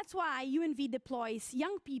 And that's why UNV deploys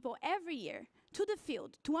young people every year to the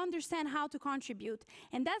field to understand how to contribute.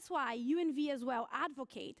 And that's why UNV as well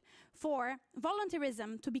advocate for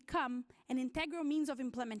volunteerism to become an integral means of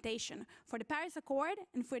implementation for the Paris Accord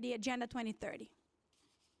and for the Agenda 2030.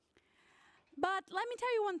 But let me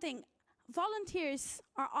tell you one thing, volunteers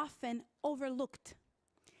are often overlooked.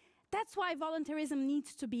 That's why volunteerism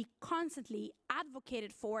needs to be constantly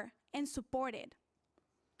advocated for and supported.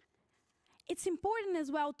 It's important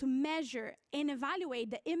as well to measure and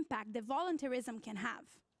evaluate the impact that volunteerism can have.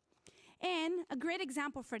 And a great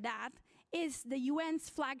example for that is the UN's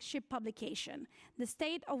flagship publication, the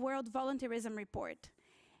State of World Volunteerism Report.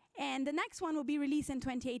 And the next one will be released in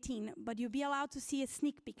 2018, but you'll be allowed to see a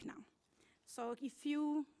sneak peek now. So if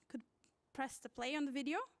you could press the play on the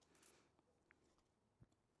video.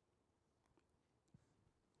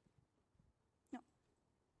 No.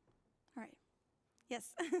 All right.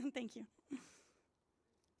 Yes, thank you.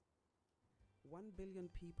 1 billion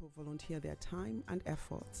people volunteer their time and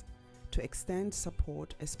efforts to extend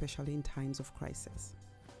support, especially in times of crisis.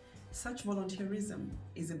 Such volunteerism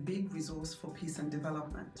is a big resource for peace and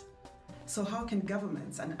development. So how can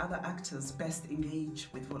governments and other actors best engage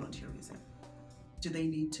with volunteerism? Do they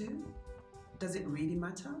need to? Does it really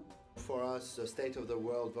matter? For us, the State of the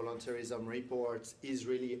World Volunteerism Report is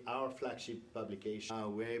really our flagship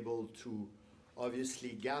publication. We're able to obviously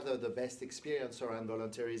gather the best experience around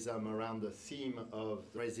volunteerism around the theme of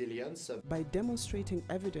resilience. By demonstrating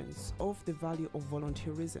evidence of the value of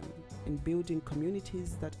volunteerism in building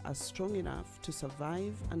communities that are strong enough to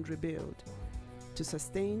survive and rebuild, to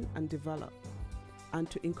sustain and develop, and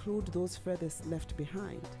to include those furthest left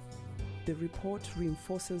behind, the report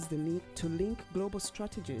reinforces the need to link global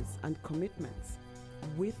strategies and commitments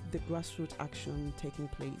with the grassroots action taking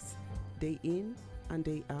place day in and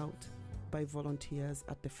day out by volunteers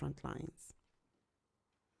at the front lines.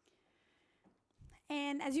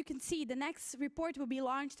 And as you can see, the next report will be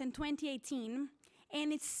launched in 2018,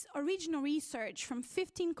 and it's original research from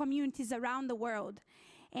 15 communities around the world.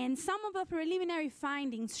 And some of the preliminary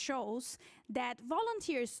findings shows that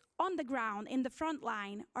volunteers on the ground in the front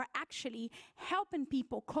line are actually helping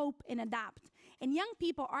people cope and adapt, and young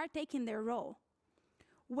people are taking their role.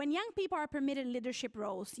 When young people are permitted leadership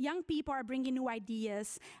roles, young people are bringing new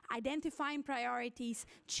ideas, identifying priorities,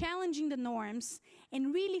 challenging the norms,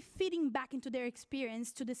 and really fitting back into their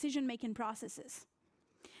experience to decision-making processes.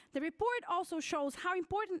 The report also shows how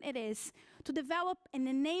important it is to develop an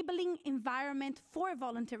enabling environment for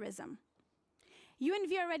volunteerism.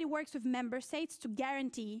 UNV already works with member states to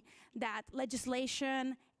guarantee that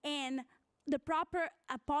legislation and the proper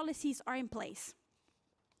policies are in place.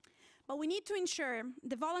 But we need to ensure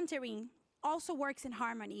the volunteering also works in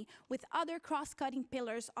harmony with other cross-cutting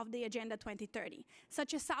pillars of the Agenda 2030,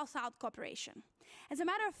 such as South-South cooperation. As a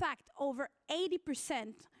matter of fact, over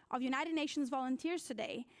 80% of United Nations volunteers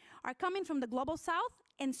today are coming from the Global South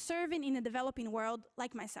and serving in the developing world,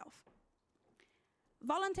 like myself.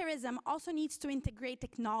 Volunteerism also needs to integrate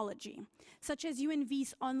technology, such as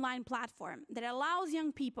UNV's online platform that allows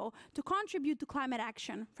young people to contribute to climate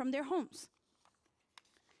action from their homes.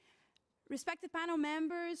 Respected panel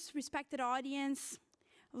members, respected audience,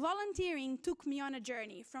 volunteering took me on a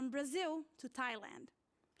journey from Brazil to Thailand.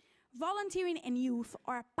 Volunteering and youth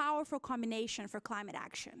are a powerful combination for climate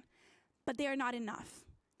action, but they are not enough.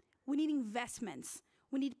 We need investments.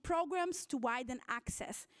 We need programs to widen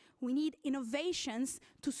access. We need innovations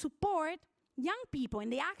to support young people and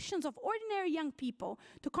the actions of ordinary young people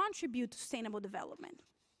to contribute to sustainable development.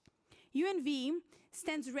 UNV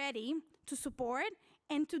stands ready to support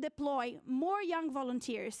and to deploy more young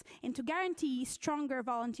volunteers and to guarantee stronger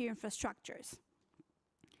volunteer infrastructures.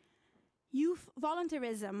 Youth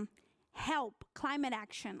volunteerism help climate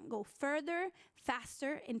action go further,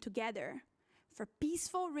 faster, and together for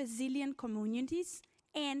peaceful, resilient communities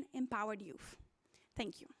and empowered youth.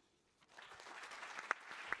 Thank you.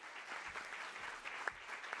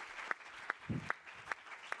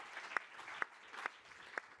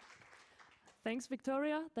 Thanks,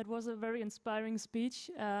 Victoria. That was a very inspiring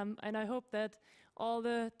speech, and I hope that all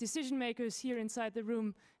the decision makers here inside the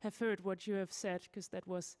room have heard what you have said, because that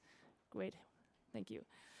was great. Thank you.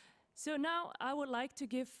 So now I would like to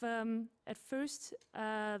give at first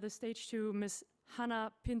the stage to Ms.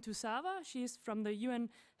 Hannah Pintusava. She is from the UN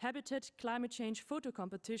Habitat Climate Change Photo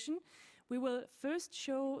Competition. We will first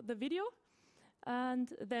show the video,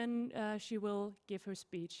 and then she will give her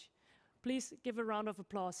speech. Please give a round of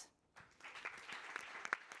applause.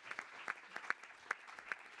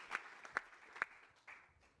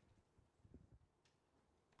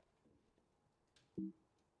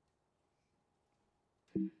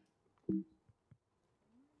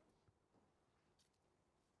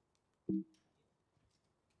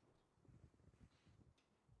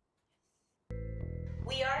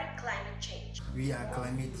 We are climate change. We are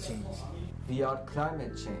climate change. We are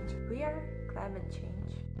climate change. We are climate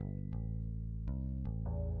change.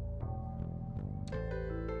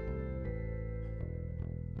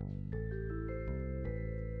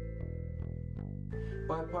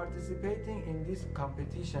 By participating in this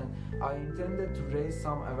competition, I intended to raise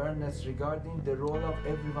some awareness regarding the role of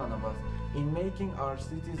every one of us in making our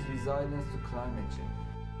cities resilient to climate change.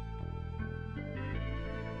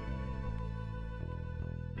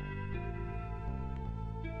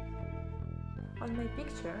 On my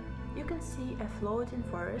picture, you can see a floating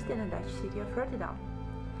forest in the Dutch city of Rotterdam.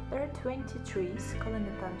 There are 20 trees calling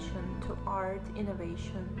attention to art,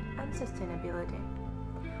 innovation, and sustainability.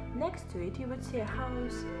 Next to it, you would see a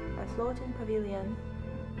house, a floating pavilion,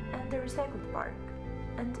 and a recycled park.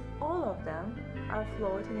 And all of them are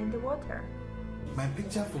floating in the water. My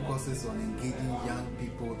picture focuses on engaging young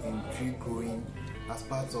people in tree growing as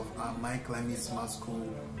part of our My Climate Smart School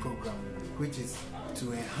program, which is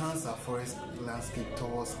to enhance our forest landscape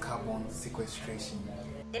towards carbon sequestration.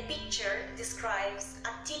 The picture describes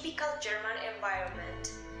a typical German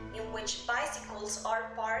environment in which bicycles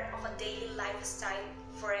are part of a daily lifestyle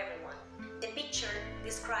for everyone. The picture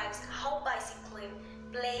describes how bicycling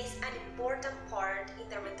plays an important part in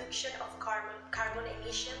the reduction of carbon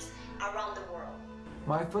emissions around the world.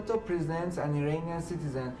 My photo presents an Iranian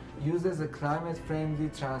citizen uses a climate-friendly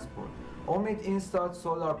transport. Omid installed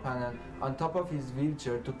solar panel on top of his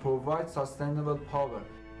wheelchair to provide sustainable power.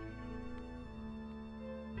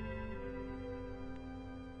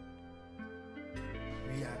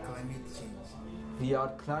 We are climate change. We are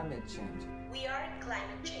climate change. We are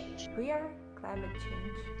climate change. We are climate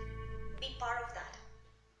change. Be part of that.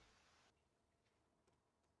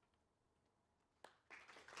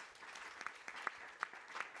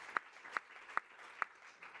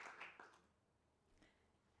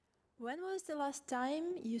 When was the last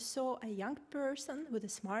time you saw a young person with a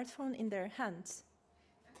smartphone in their hands?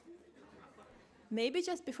 Maybe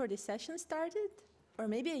just before the session started? Or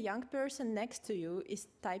maybe a young person next to you is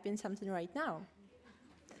typing something right now.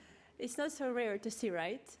 It's not so rare to see,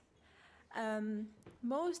 right?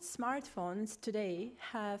 Most smartphones today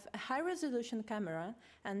have a high-resolution camera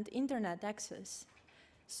and internet access.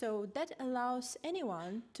 So that allows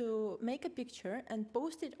anyone to make a picture and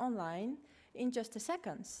post it online in just a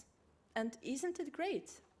second. And isn't it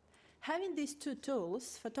great? Having these two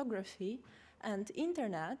tools, photography and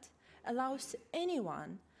internet, allows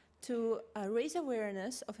anyone to raise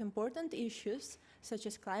awareness of important issues such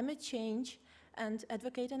as climate change and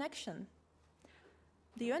advocate an action.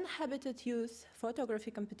 The UN Habitat Youth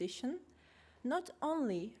Photography Competition not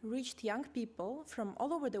only reached young people from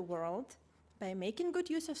all over the world by making good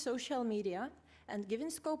use of social media and giving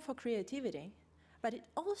scope for creativity, but it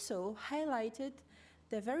also highlighted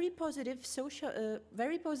the very positive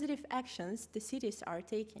actions the cities are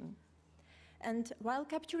taking. And while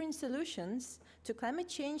capturing solutions to climate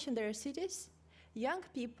change in their cities, young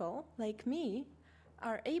people like me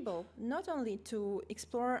are able not only to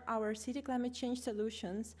explore our city climate change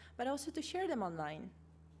solutions, but also to share them online.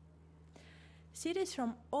 Cities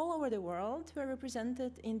from all over the world were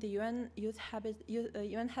represented in the UN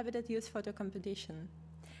Habitat Youth Photo Competition.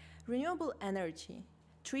 Renewable energy,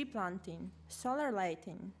 tree planting, solar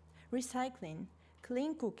lighting, recycling,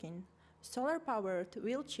 clean cooking, solar-powered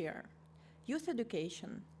wheelchair, youth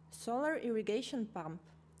education, solar irrigation pump,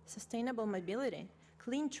 sustainable mobility,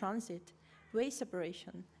 clean transit, waste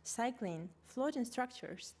separation, cycling, floating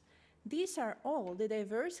structures. These are all the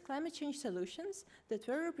diverse climate change solutions that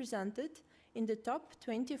were represented in the top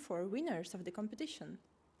 24 winners of the competition.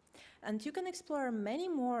 And you can explore many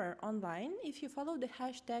more online if you follow the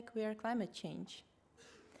hashtag #WeAreClimateChange.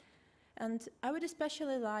 And I would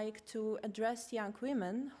especially like to address young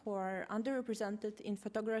women who are underrepresented in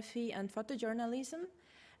photography and photojournalism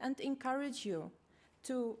and encourage you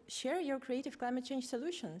to share your creative climate change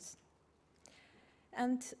solutions.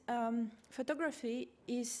 And photography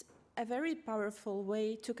is a very powerful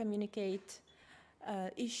way to communicate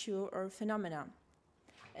issue or phenomena.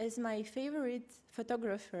 As my favorite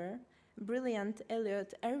photographer, brilliant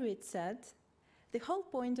Elliot Erwitt said, the whole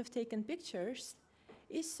point of taking pictures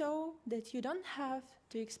is so that you don't have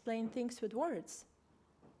to explain things with words.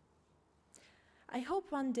 I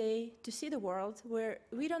hope one day to see the world where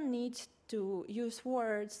we don't need to use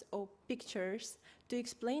words or pictures to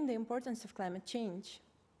explain the importance of climate change.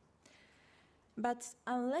 But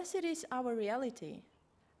unless it is our reality,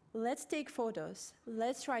 let's take photos,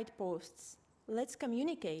 let's write posts, let's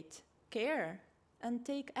communicate, care, and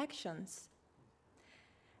take actions.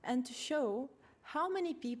 And to show how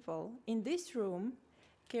many people in this room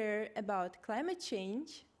care about climate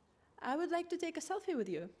change, I would like to take a selfie with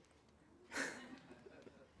you.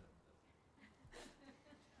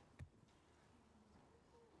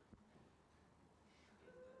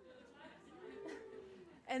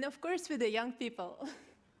 And of course with the young people.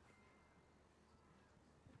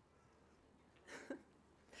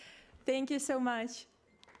 Thank you so much.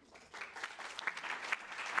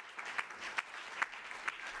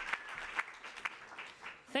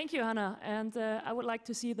 Thank you, Hannah. And I would like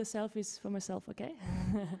to see the selfies for myself, okay?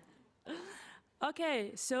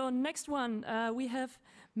 Okay, so next one, we have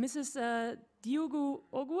Mrs. Diogo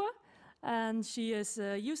Ogua, and she is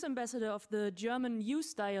Youth Ambassador of the German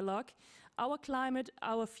Youth Dialogue, Our Climate,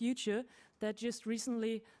 Our Future, that just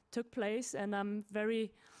recently took place, and I'm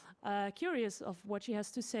very curious of what she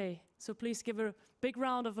has to say. So please give a big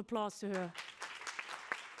round of applause to her.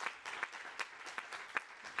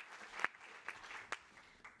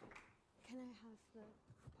 Can I have the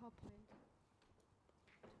PowerPoint?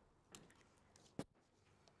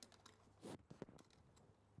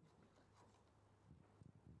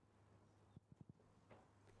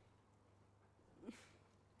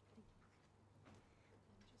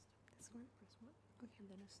 This one? Press one. Okay, and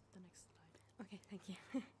then the next slide. Okay, thank you.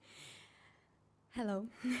 Hello,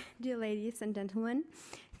 dear ladies and gentlemen.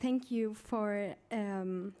 Thank you for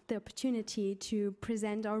the opportunity to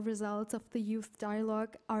present our results of the Youth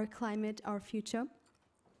Dialogue, Our Climate, Our Future.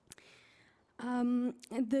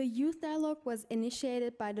 The Youth Dialogue was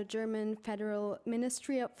initiated by the German Federal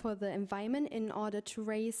Ministry for the Environment in order to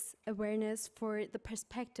raise awareness for the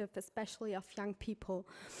perspective, especially of young people.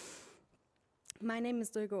 My name is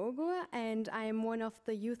Diogo Ogua, and I am one of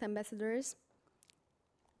the youth ambassadors.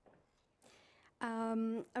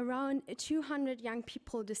 Around 200 young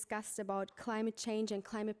people discussed about climate change and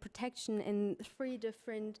climate protection in 3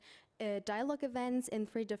 different dialogue events in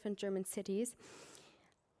 3 different German cities.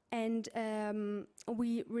 And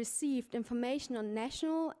we received information on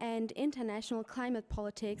national and international climate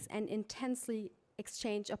politics and intensely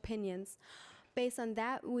exchanged opinions. Based on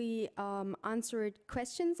that, we answered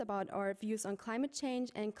questions about our views on climate change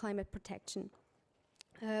and climate protection.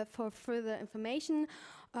 For further information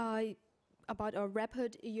about our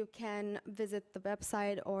report, you can visit the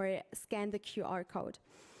website or scan the QR code.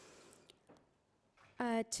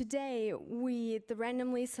 Today, we, the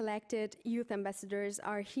randomly selected youth ambassadors,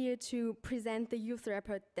 are here to present the youth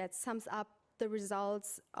report that sums up the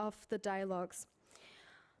results of the dialogues.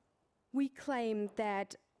 We claim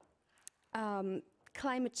that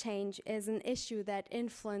climate change is an issue that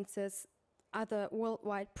influences other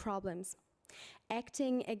worldwide problems.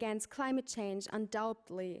 Acting against climate change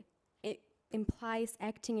undoubtedly implies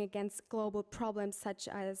acting against global problems such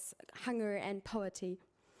as hunger and poverty.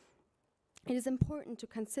 It is important to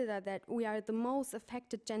consider that we are the most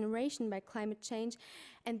affected generation by climate change,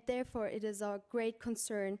 and therefore it is our great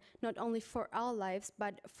concern not only for our lives,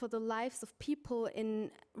 but for the lives of people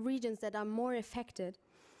in regions that are more affected.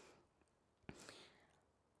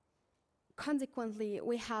 Consequently,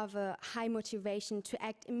 we have a high motivation to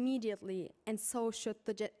act immediately, and so should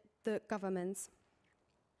the governments.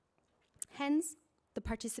 Hence, the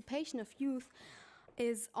participation of youth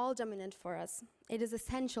is all dominant for us. It is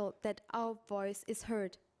essential that our voice is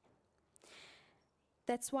heard.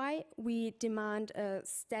 That's why we demand a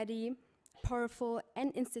steady, powerful,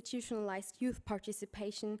 and institutionalized youth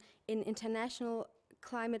participation in international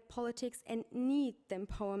climate politics and need the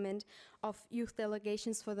empowerment of youth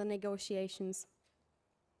delegations for the negotiations.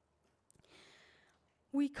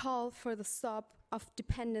 We call for the stop of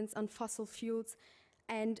dependence on fossil fuels,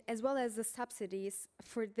 and as well as the subsidies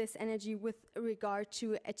for this energy with regard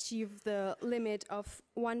to achieve the limit of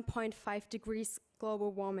 1.5 degrees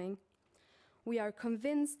global warming. We are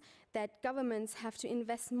convinced that governments have to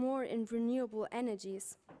invest more in renewable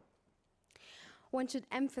energies. One should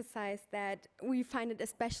emphasize that we find it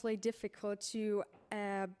especially difficult to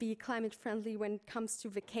be climate friendly when it comes to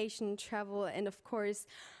vacation, travel, and of course,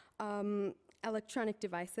 electronic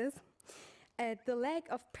devices. The lack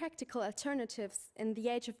of practical alternatives in the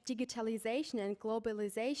age of digitalization and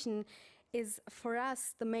globalization is, for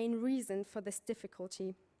us, the main reason for this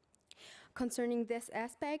difficulty. Concerning this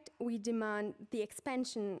aspect, we demand the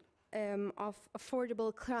expansion of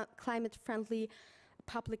affordable, climate-friendly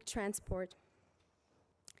public transport.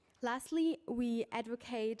 Lastly, we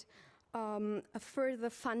advocate a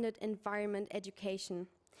further funded environment education.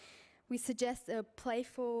 We suggest a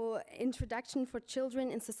playful introduction for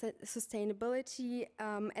children in sustainability,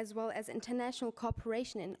 as well as international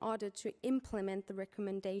cooperation in order to implement the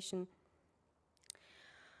recommendation.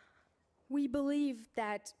 We believe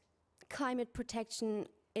that climate protection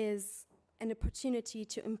is an opportunity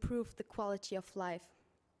to improve the quality of life.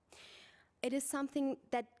 It is something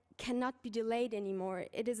that cannot be delayed anymore.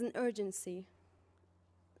 It is an urgency.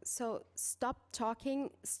 So stop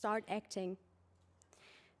talking, start acting.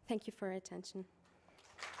 Thank you for your attention.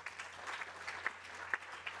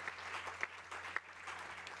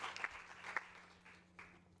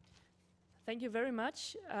 Thank you very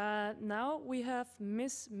much. Now we have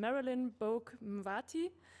Ms. Marilyn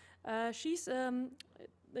Boak-Mwati. She's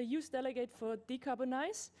the youth delegate for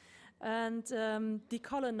Decarbonize and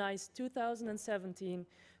Decolonize 2017.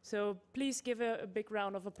 So please give her a big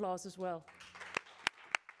round of applause as well.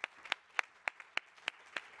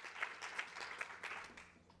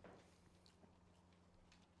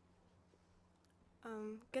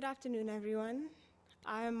 Good afternoon, everyone.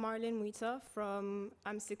 I'm Marlon Mwita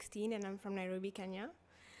I'm 16 and I'm from Nairobi, Kenya.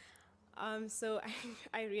 So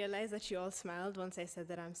I realized that you all smiled once I said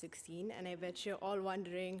that I'm 16, and I bet you're all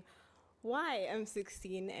wondering why I'm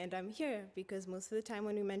 16 and I'm here, because most of the time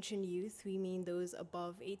when we mention youth, we mean those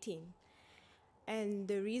above 18. And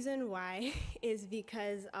the reason why is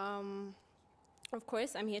because, of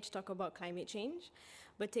course, I'm here to talk about climate change,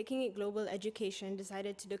 but Taking It Global Education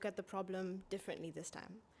decided to look at the problem differently this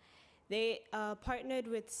time. They partnered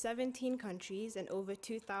with 17 countries and over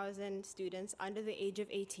 2,000 students under the age of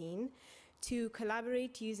 18 to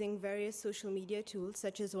collaborate using various social media tools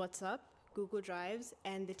such as WhatsApp, Google Drives,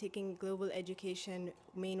 and the Taking Global Education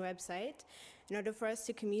main website in order for us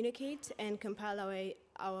to communicate and compile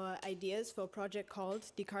our ideas for a project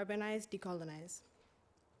called Decarbonize, Decolonize.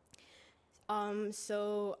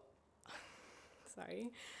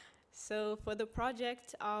 So for the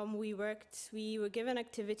project, we were given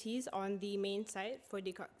activities on the main site for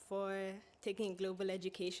Taking Global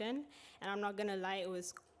Education, and I'm not gonna lie, it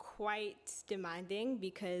was quite demanding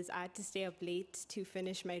because I had to stay up late to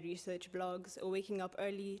finish my research blogs or waking up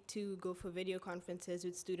early to go for video conferences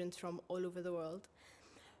with students from all over the world.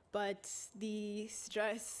 But the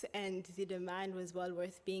stress and the demand was well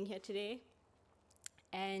worth being here today.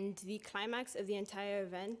 And the climax of the entire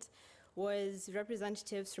event was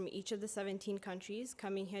representatives from each of the 17 countries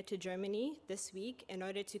coming here to Germany this week in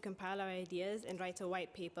order to compile our ideas and write a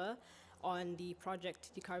white paper on the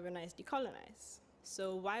project Decarbonize, Decolonize.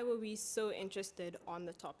 So why were we so interested on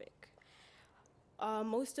the topic?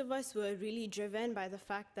 Most of us were really driven by the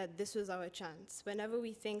fact that this was our chance. Whenever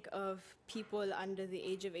we think of people under the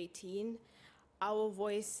age of 18, our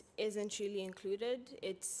voice isn't really included.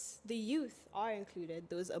 It's the youth are included,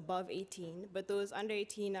 those above 18, but those under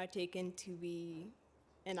 18 are taken to be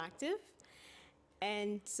inactive.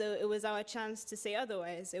 And so it was our chance to say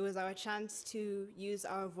otherwise. It was our chance to use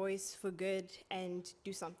our voice for good and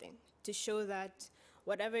do something, to show that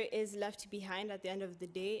whatever is left behind at the end of the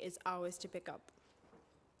day is ours to pick up.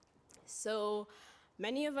 So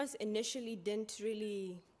many of us initially didn't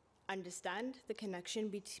really understand the connection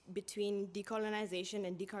between decolonization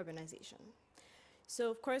and decarbonization.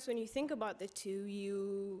 So of course, when you think about the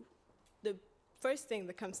two, the first thing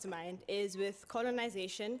that comes to mind is with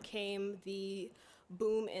colonization came the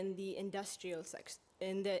boom in the industrial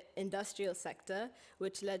sector,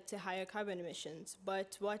 which led to higher carbon emissions.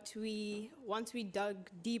 But once we dug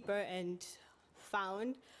deeper and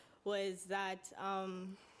found was that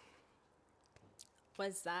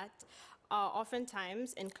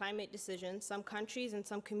oftentimes in climate decisions, some countries and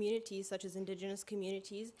some communities, such as indigenous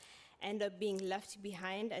communities, end up being left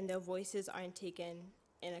behind and their voices aren't taken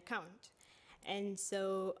in account. And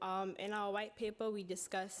so in our white paper, we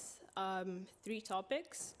discuss 3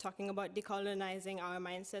 topics, talking about decolonizing our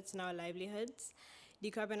mindsets and our livelihoods,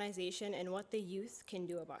 decarbonization, and what the youth can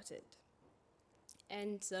do about it.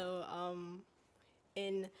 And so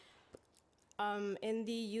in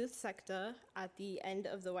the youth sector, at the end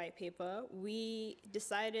of the white paper, we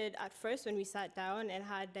decided at first when we sat down and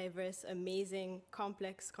had diverse, amazing,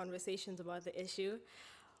 complex conversations about the issue,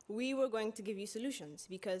 we were going to give you solutions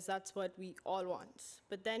because that's what we all want.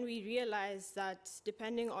 But then we realized that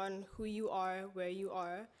depending on who you are, where you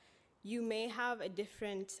are, you may have a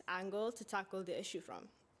different angle to tackle the issue from.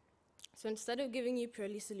 So instead of giving you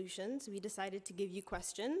purely solutions, we decided to give you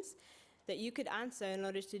questions that you could answer in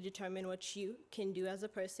order to determine what you can do as a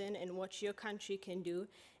person and what your country can do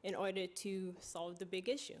in order to solve the big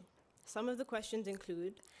issue. Some of the questions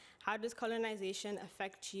include, how does colonization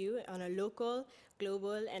affect you on a local,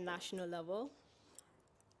 global, and national level?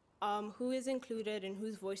 Who is included and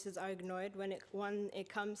whose voices are ignored when it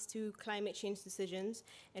comes to climate change decisions,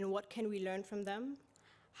 and what can we learn from them?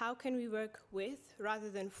 How can we work with, rather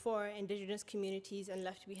than for, indigenous communities and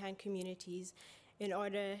left behind communities in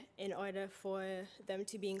order for them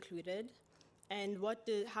to be included? And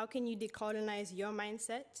how can you decolonize your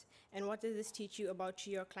mindset, and what does this teach you about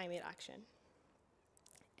your climate action?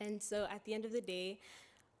 And so at the end of the day,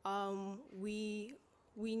 we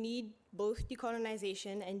need both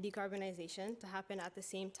decolonization and decarbonization to happen at the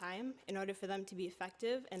same time in order for them to be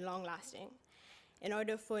effective and long-lasting. In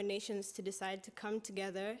order for nations to decide to come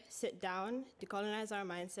together, sit down, decolonize our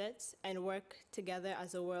mindsets, and work together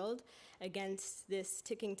as a world against this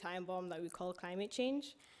ticking time bomb that we call climate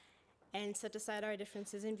change, and set aside our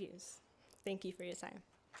differences and views. Thank you for your time.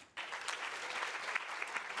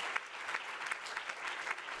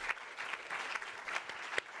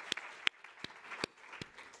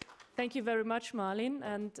 Thank you very much, Marlene,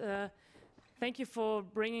 and thank you for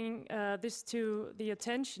bringing this to the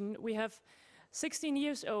attention. We have 16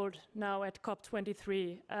 years old now at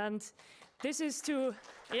COP23, and this is to,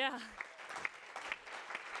 yeah.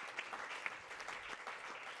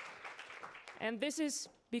 And this is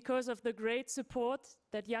because of the great support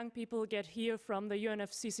that young people get here from the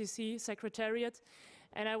UNFCCC Secretariat.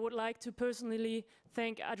 And I would like to personally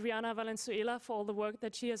thank Adriana Valenzuela for all the work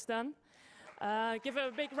that she has done. Give her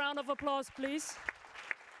a big round of applause, please.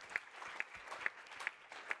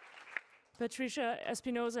 Patricia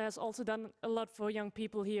Espinosa has also done a lot for young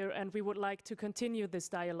people here, and we would like to continue this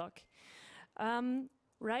dialogue.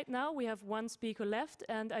 Right now, we have 1 speaker left,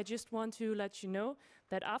 and I just want to let you know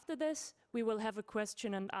that after this, we will have a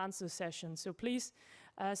question and answer session. So please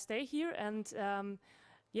stay here and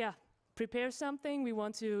prepare something. We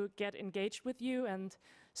want to get engaged with you and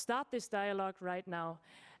start this dialogue right now.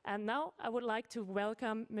 And now I would like to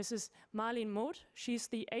welcome Mrs. Malin Moth. She's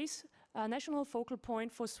the ACE national focal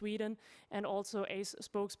point for Sweden and also ACE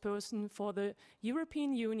spokesperson for the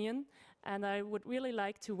European Union. And I would really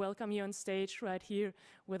like to welcome you on stage right here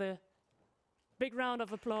with a big round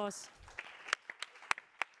of applause.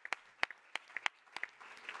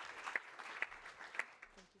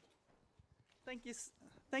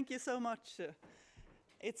 Thank you so much.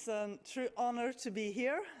 It's a true honor to be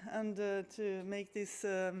here and to make these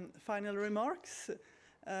final remarks.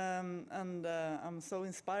 I'm so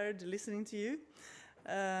inspired listening to you.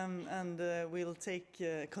 We'll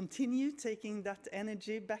continue taking that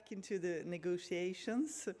energy back into the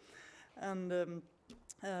negotiations. And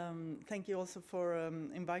thank you also for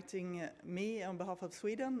inviting me on behalf of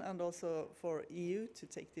Sweden and also for EU to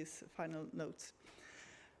take these final notes.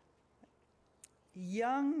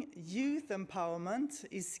 Young youth empowerment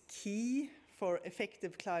is key for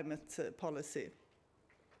effective climate policy.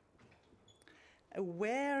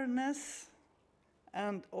 Awareness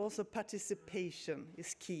and also participation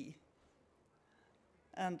is key.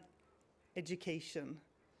 And education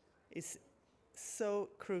is so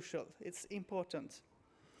crucial. It's important.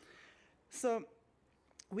 So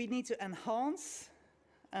we need to enhance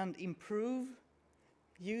and improve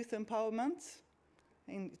youth empowerment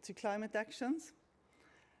into climate actions,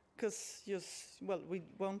 because we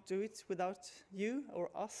won't do it without you or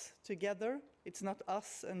us together. It's not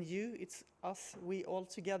us and you, it's us, we all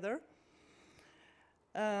together.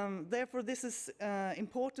 Therefore, this is an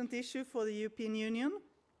important issue for the European Union,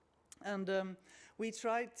 and we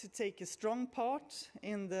tried to take a strong part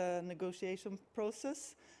in the negotiation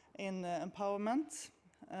process in empowerment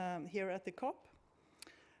here at the COP.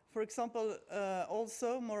 For example,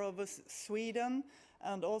 also, moreover, Sweden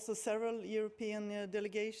and also several European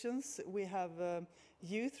delegations, we have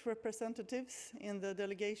youth representatives in the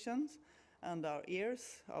delegations, and our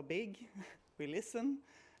ears are big. We listen,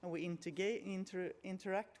 and we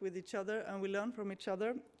interact with each other, and we learn from each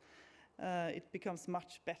other. It becomes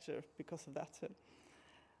much better because of that.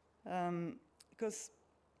 Because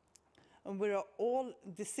we are all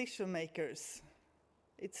decision makers.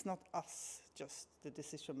 It's not us, just the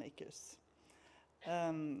decision makers.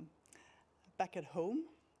 Back at home,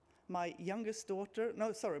 my oldest daughter,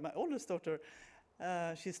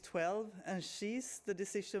 she's 12, and she's the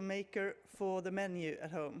decision maker for the menu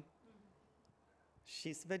at home.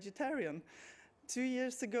 She's vegetarian. 2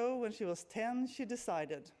 years ago, when she was 10, she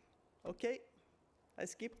decided, okay, I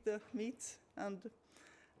skip the meat, and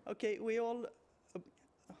okay, we all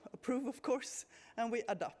approve, of course, and we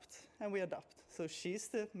adapt. So she's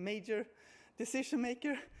the major decision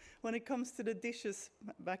maker when it comes to the dishes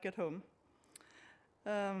back at home.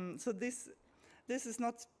 So this is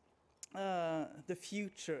not the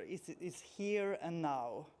future, it's here and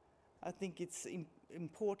now. I think it's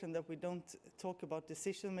important that we don't talk about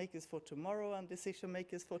decision makers for tomorrow and decision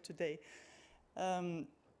makers for today.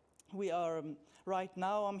 We are, right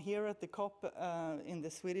now, I'm here at the COP in the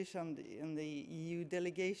Swedish and in the EU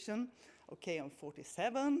delegation. Okay, I'm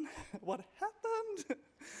 47, what happened?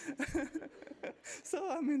 So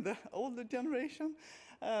I'm in the older generation,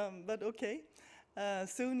 but okay.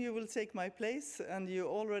 Soon you will take my place, and you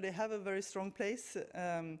already have a very strong place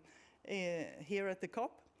here at the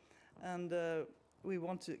COP, and we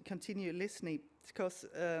want to continue listening, because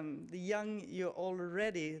the young, you're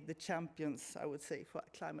already the champions, I would say, for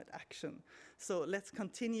climate action. So let's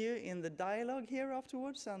continue in the dialogue here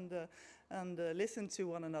afterwards, and listen to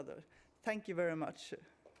one another. Thank you very much.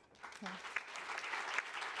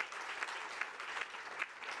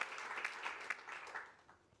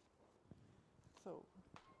 So,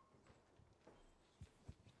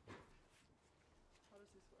 how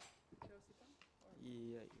does this work? Shall I sit down?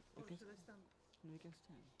 Yeah, or should I stand? No, you can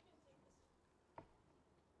stand.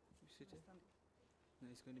 You sit here. No,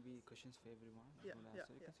 it's going to be questions for everyone. Yeah,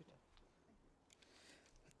 So you can sit.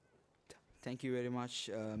 Thank you very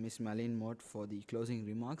much, Ms. Malin Mott, for the closing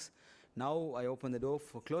remarks. Now I open the door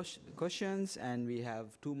for questions, and we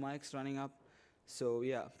have 2 mics running up. So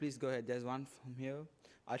yeah, please go ahead. There's one from here.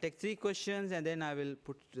 I'll take 3 questions, and then I will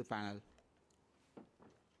put to the panel.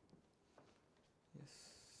 Yes.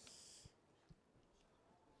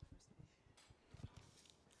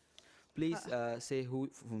 Please say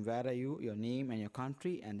from where are you, your name and your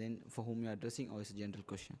country, and then for whom you're addressing, or it's a general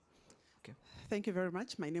question. Okay. Thank you very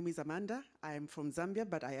much. My name is Amanda. I am from Zambia,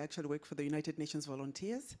 but I actually work for the United Nations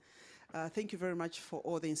Volunteers. Thank you very much for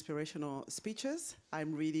all the inspirational speeches.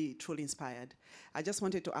 I'm really, truly inspired. I just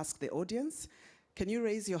wanted to ask the audience, can you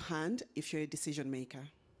raise your hand if you're a decision maker?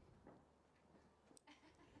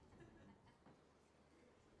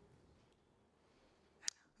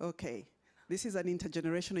 Okay. This is an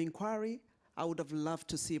intergenerational inquiry. I would have loved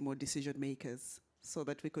to see more decision makers, so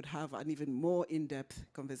that we could have an even more in-depth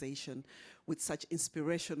conversation with such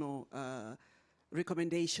inspirational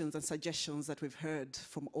recommendations and suggestions that we've heard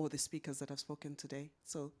from all the speakers that have spoken today.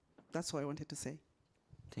 So that's what I wanted to say.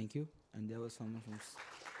 Thank you. And there was someone from...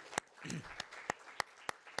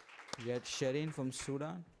 We had Sherin from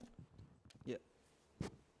Sudan. Yeah.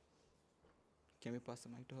 Can we pass the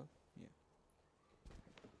mic to her? Yeah.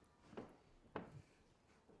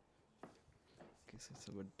 Okay, so it's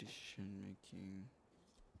about decision making.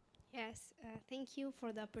 Yes, thank you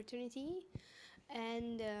for the opportunity.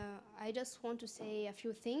 And I just want to say a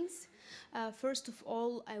few things. First of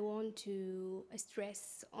all, I want to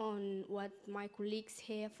stress on what my colleagues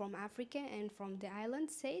here from Africa and from the island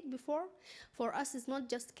said before. For us, it's not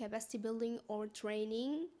just capacity building or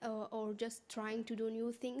training or just trying to do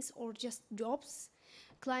new things or just jobs.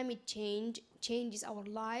 Climate change changes our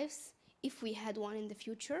lives if we had one in the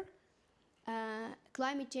future.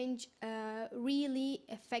 Climate change really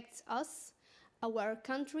affects us, our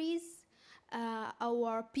countries,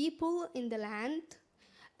 our people in the land.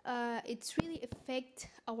 It's really affect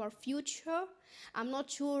our future. I'm not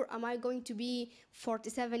sure, am I going to be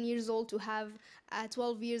 47 years old to have a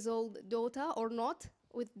 12 years old daughter or not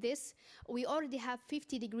with this. We already have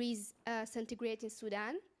 50 degrees centigrade in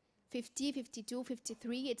Sudan. 50, 52,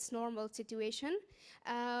 53, it's normal situation.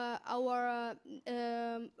 Our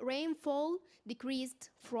rainfall decreased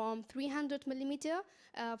from 300 millimeter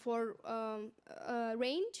for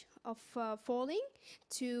range of falling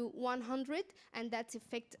to 100, and that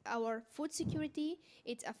affects our food security,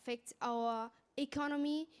 it affects our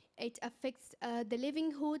economy, it affects the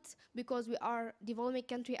livelihoods, because we are developing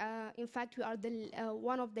country. In fact, we are the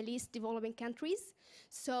one of the least developing countries.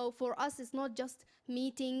 So for us, it's not just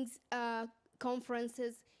meetings,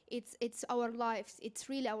 conferences, it's our lives. It's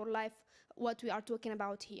really our life, what we are talking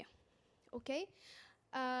about here. Okay?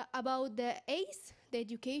 About the ACE, the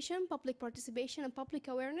education, public participation, and public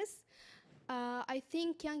awareness, I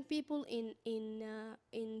think young people in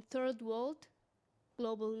third world,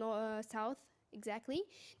 global south, exactly,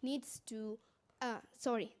 needs to,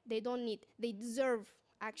 sorry, they don't need, they deserve,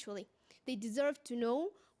 actually. They deserve to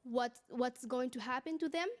know what's going to happen to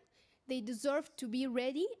them. They deserve to be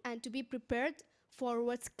ready and to be prepared for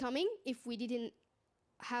what's coming if we didn't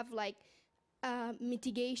have like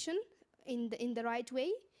mitigation in the right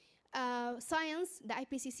way. Science, the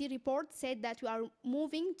IPCC report said that we are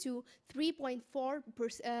moving to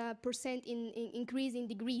 3.4% in increase in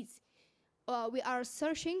degrees. We are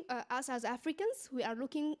searching, us as Africans, we are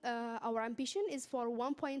looking, our ambition is for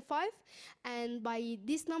 1.5, and by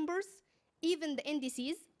these numbers, even the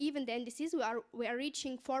indices, we are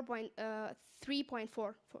reaching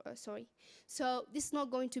 3.4, sorry. So this is not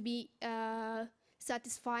going to be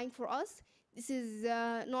satisfying for us. This is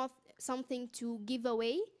not something to give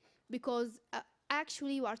away, because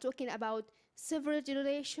actually we are talking about several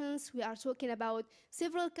generations, we are talking about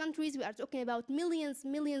several countries, we are talking about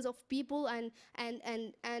millions of people, and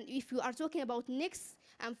if you are talking about next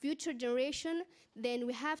and future generation, then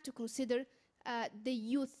we have to consider the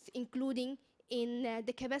youth, including in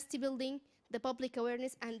the capacity building, the public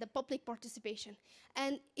awareness, and the public participation.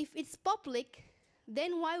 And if it's public,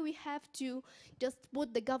 then why we have to just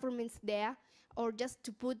put the governments there, or just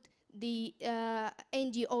to put the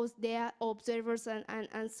NGOs there, observers,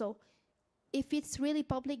 and so. If it's really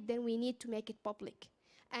public, then we need to make it public.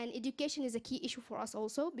 And education is a key issue for us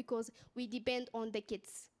also, because we depend on the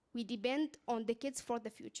kids. We depend on the kids for the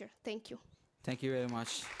future. Thank you. Thank you very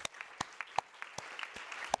much.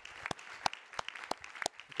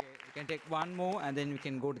 Okay, we can take one more and then we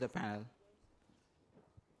can go to the panel.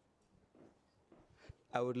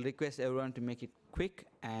 I would request everyone to make it quick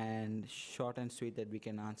and short and sweet, that we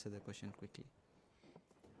can answer the question quickly.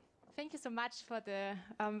 Thank you so much for the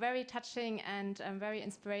very touching and very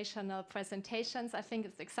inspirational presentations. I think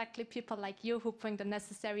it's exactly people like you who bring the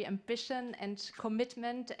necessary ambition and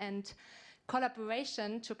commitment and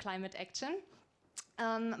collaboration to climate action.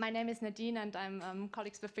 My name is Nadine, and I'm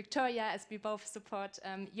colleagues with Victoria, as we both support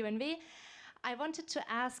UNV. I wanted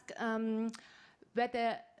to ask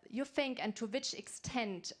whether you think, and to which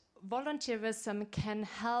extent, volunteerism can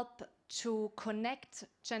help to connect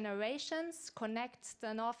generations, connect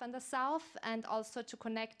the North and the South, and also to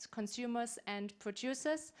connect consumers and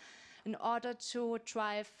producers in order to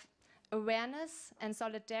drive awareness and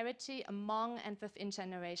solidarity among and within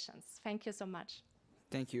generations. Thank you so much.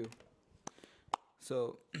 Thank you.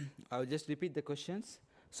 So I'll just repeat the questions.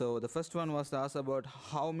 So the first one was asked about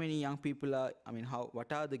how many young people are,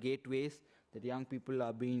 what are the gateways that young people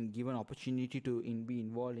are being given opportunity to be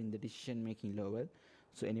involved in the decision-making level.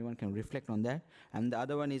 So anyone can reflect on that. And the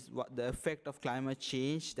other one is what the effect of climate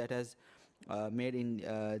change that has made in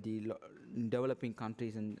in developing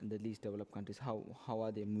countries and the least developed countries. How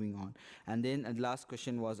are they moving on? And then the last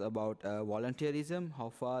question was about volunteerism, how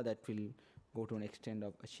far that will go to an extent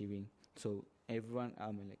of achieving. So everyone,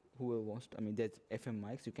 like whoever wants to, there's FM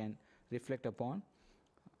mics you can reflect upon.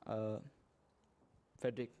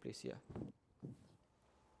 Frederick, please, yeah.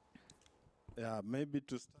 Yeah, maybe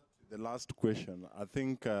to start with the last question, I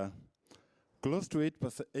think close to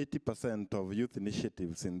 80% of youth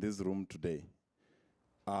initiatives in this room today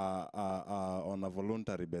are on a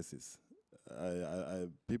voluntary basis.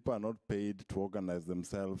 People are not paid to organize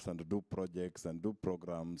themselves and do projects and do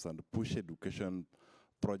programs and push education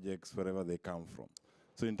projects wherever they come from.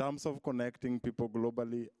 So in terms of connecting people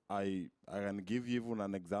globally, I can give you even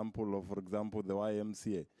an example of, for example, the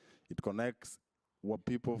YMCA. It connects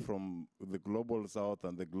people from the global south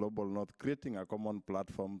and the global north, creating a common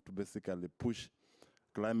platform to basically push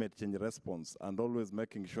climate change response, and always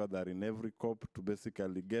making sure that in every COP to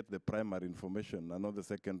basically get the primary information and not the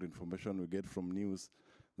secondary information we get from news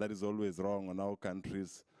that is always wrong on how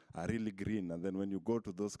countries are really green. And then when you go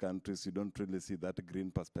to those countries, you don't really see that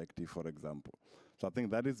green perspective, for example. So I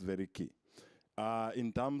think that is very key.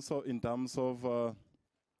 In terms of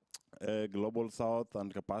Global South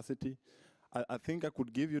and capacity, I think I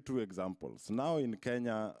could give you two examples. Now in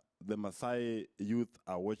Kenya, the Maasai youth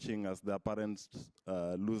are watching as their parents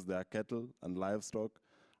lose their cattle and livestock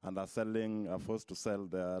and are forced to sell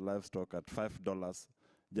their livestock at $5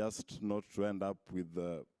 just not to end up with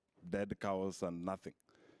dead cows and nothing.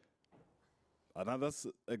 Another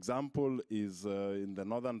example is in the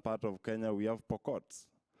northern part of Kenya, we have Pokots.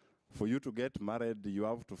 For you to get married, you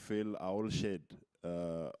have to fill a whole shed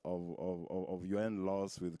of UN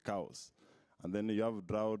laws with cows. And then you have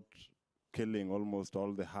drought killing almost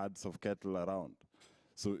all the herds of cattle around.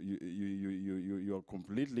 So you are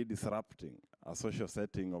completely disrupting a social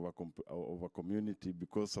setting of a community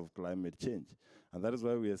because of climate change. And that is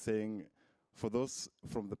why we are saying, for those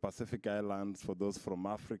from the Pacific Islands, for those from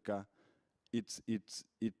Africa, it's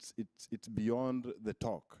beyond the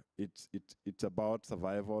talk. It's about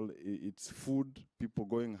survival. It's food, people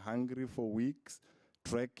going hungry for weeks,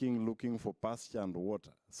 trekking, looking for pasture and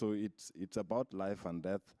water. So it's about life and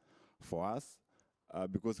death for us,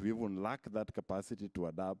 because we even lack that capacity to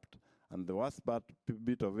adapt. And the worst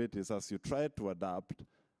bit of it is, as you try to adapt,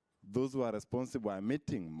 those who are responsible are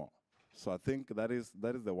emitting more. So I think that is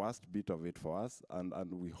the worst bit of it for us, and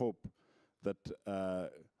we hope that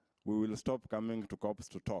we will stop coming to COPs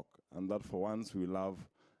to talk, and that for once we will have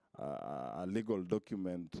a legal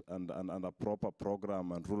document and a proper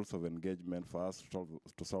program and rules of engagement for us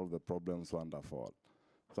to solve the problems one and for all.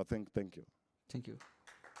 So I think, thank you. Thank you.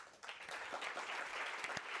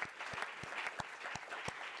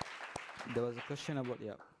 There was a question about,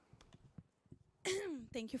 yeah.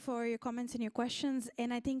 Thank you for your comments and your questions.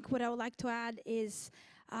 And I think what I would like to add is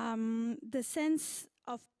the sense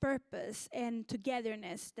of purpose and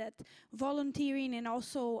togetherness that volunteering and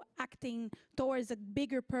also acting towards a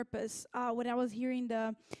bigger purpose. When I was hearing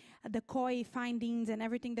the COI findings and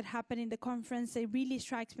everything that happened in the conference, it really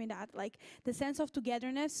strikes me that like the sense of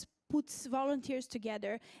togetherness puts volunteers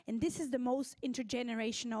together, and this is the most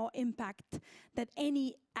intergenerational impact that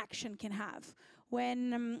any action can have.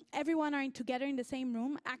 When everyone are together in the same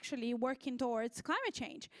room, actually working towards climate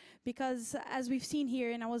change. Because as we've seen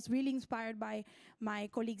here, and I was really inspired by my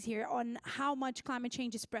colleagues here on how much climate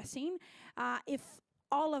change is pressing, if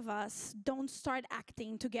all of us don't start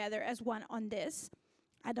acting together as one on this,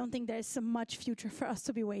 I don't think there's so much future for us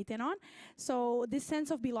to be waiting on. So this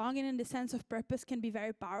sense of belonging and the sense of purpose can be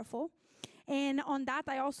very powerful. And on that,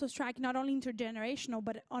 I also strike not only intergenerational,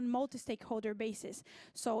 but on multi-stakeholder basis.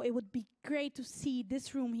 So it would be great to see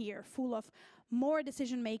this room here full of more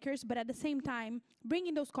decision makers, but at the same time,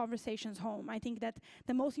 bringing those conversations home. I think that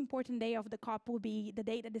the most important day of the COP will be the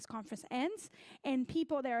day that this conference ends, and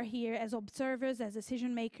people that are here as observers, as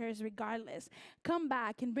decision makers, regardless, come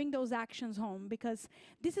back and bring those actions home, because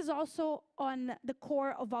this is also on the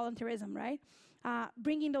core of volunteerism, right?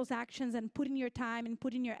 Bringing those actions and putting your time and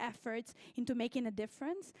putting your efforts into making a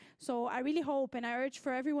difference. So I really hope, and I urge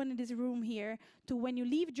for everyone in this room here, to when you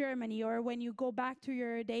leave Germany or when you go back to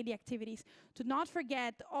your daily activities, to not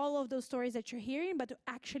forget all of those stories that you're hearing, but to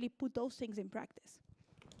actually put those things in practice.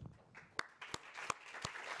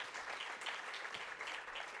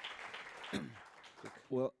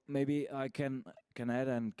 Well, maybe I can add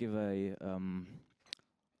and give a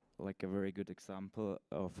like a very good example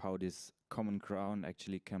of how this common ground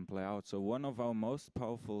actually can play out. So one of our most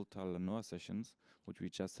powerful Talanoa sessions, which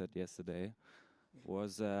we just had yesterday,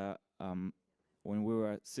 was when we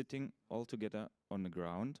were sitting all together on the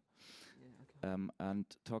ground and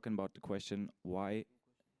talking about the question why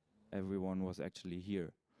everyone was actually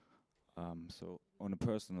here. So on a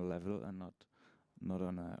personal level and not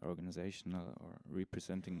on an organizational or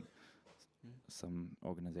representing some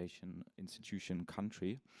organization, institution,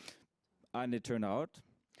 country. And it turned out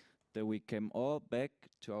that we came all back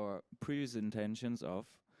to our previous intentions of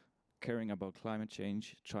caring about climate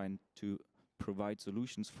change, trying to provide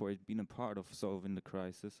solutions for it, being a part of solving the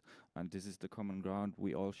crisis. And this is the common ground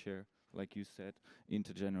we all share, like you said,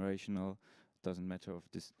 intergenerational, doesn't matter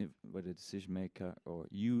whether decision maker or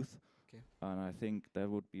youth. Okay. And I think that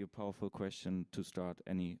would be a powerful question to start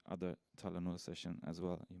any other Talanoa session as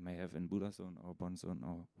well. You may have in Budazone or Bonzone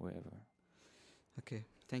or wherever. Okay,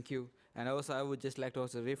 thank you. And also I would just like to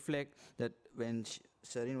also reflect that when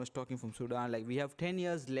Shireen was talking from Sudan, like we have 10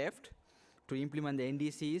 years left to implement the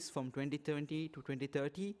NDCs from 2020 to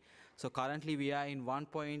 2030. So currently we are in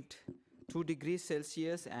 1.3 2 degrees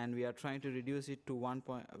Celsius, and we are trying to reduce it to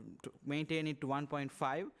to maintain it to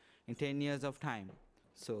 1.5 in 10 years of time.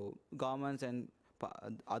 So governments and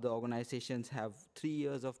other organizations have 3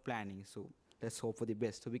 years of planning. So let's hope for the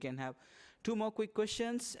best. So we can have 2 more quick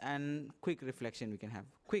questions and quick reflection we can have.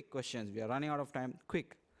 Quick questions. We are running out of time.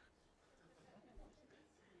 Quick.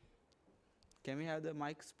 Can we have the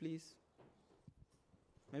mics, please?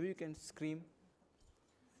 Maybe you can scream.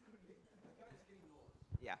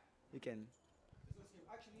 Yeah, you can.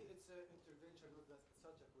 Actually, it's an intervention, not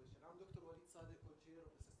such a question. I'm Dr. Walid Sadiq, co-chair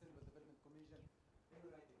of the Sustainable Development Commission in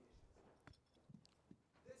the United Nations.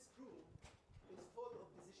 This room is full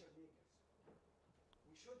of decision makers.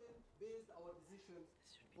 We shouldn't base our decisions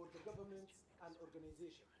for the governments and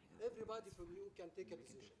organizations. Everybody from you can take a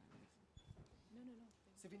decision.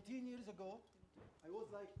 17 years ago, I was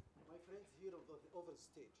like my friends here over the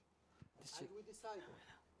stage. And we decided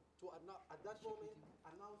to, at that moment,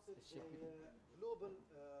 announce the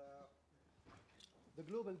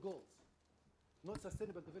global goals, not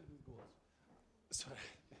sustainable development goals. Sorry.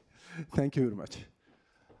 Thank you very much.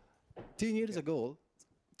 10 years ago,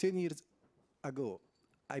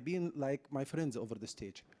 I've been like my friends over the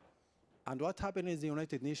stage. And what happened is the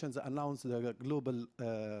United Nations announced the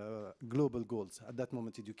global goals. At that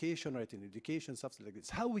moment, education, right in education, stuff like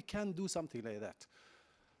this. How we can do something like that?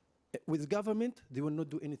 With government, they will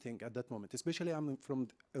not do anything at that moment. Especially I'm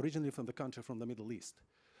originally from the country, from the Middle East.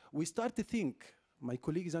 We start to think, my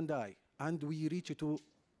colleagues and I, and we reach to,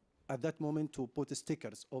 at that moment, to put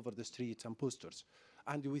stickers over the streets and posters.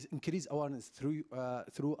 And we increase awareness through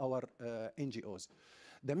our NGOs.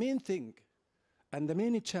 The main thing and the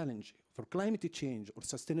main challenge for climate change or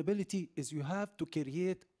sustainability is you have to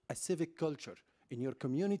create a civic culture in your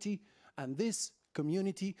community, and this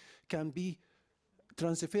community can be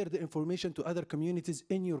transfer the information to other communities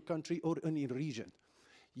in your country or in your region.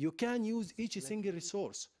 You can use each single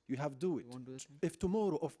resource. You have to do it. If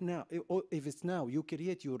tomorrow, if it's now, you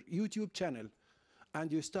create your YouTube channel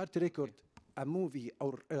and you start to record a movie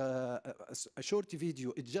or a short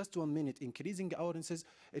video, it's just 1 minute, increasing awarenesses,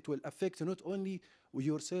 it will affect not only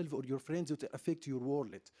yourself or your friends, it will affect your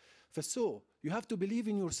world. So you have to believe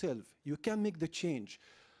in yourself. You can make the change.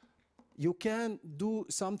 You can do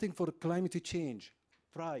something for climate change.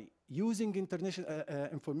 Try using international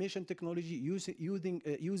information technology,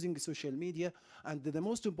 using social media, and the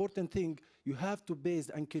most important thing, you have to base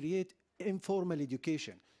and create informal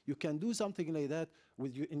education. You can do something like that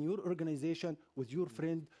with you in your organization, with your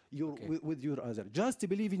friend, with your other. Just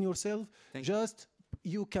believe in yourself.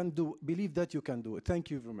 You can do. Believe that you can do it. Thank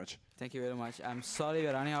you very much. Thank you very much. I'm sorry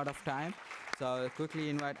we're running out of time, so I'll quickly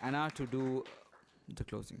invite Anna to do the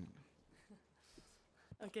closing.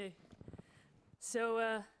 Okay.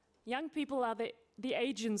 So young people are the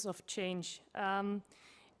agents of change.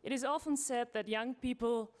 It is often said that young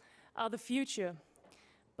people are the future.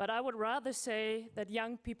 But I would rather say that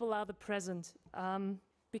young people are the present,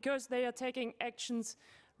 because they are taking actions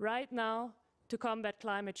right now to combat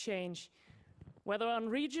climate change, whether on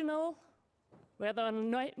regional, whether on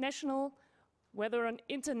national, whether on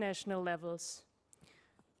international levels.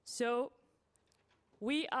 So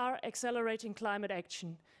we are accelerating climate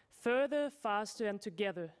action further, faster, and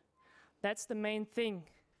together. That's the main thing,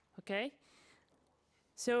 okay?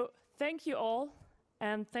 So thank you all,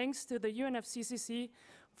 and thanks to the UNFCCC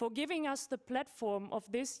for giving us the platform of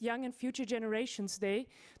this Young and Future Generations Day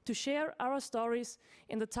to share our stories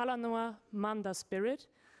in the Talanoa Manda spirit.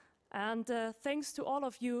 And thanks to all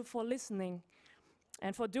of you for listening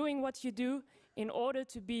and for doing what you do in order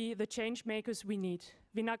to be the change makers we need.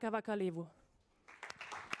 Vinaka Vakalevu.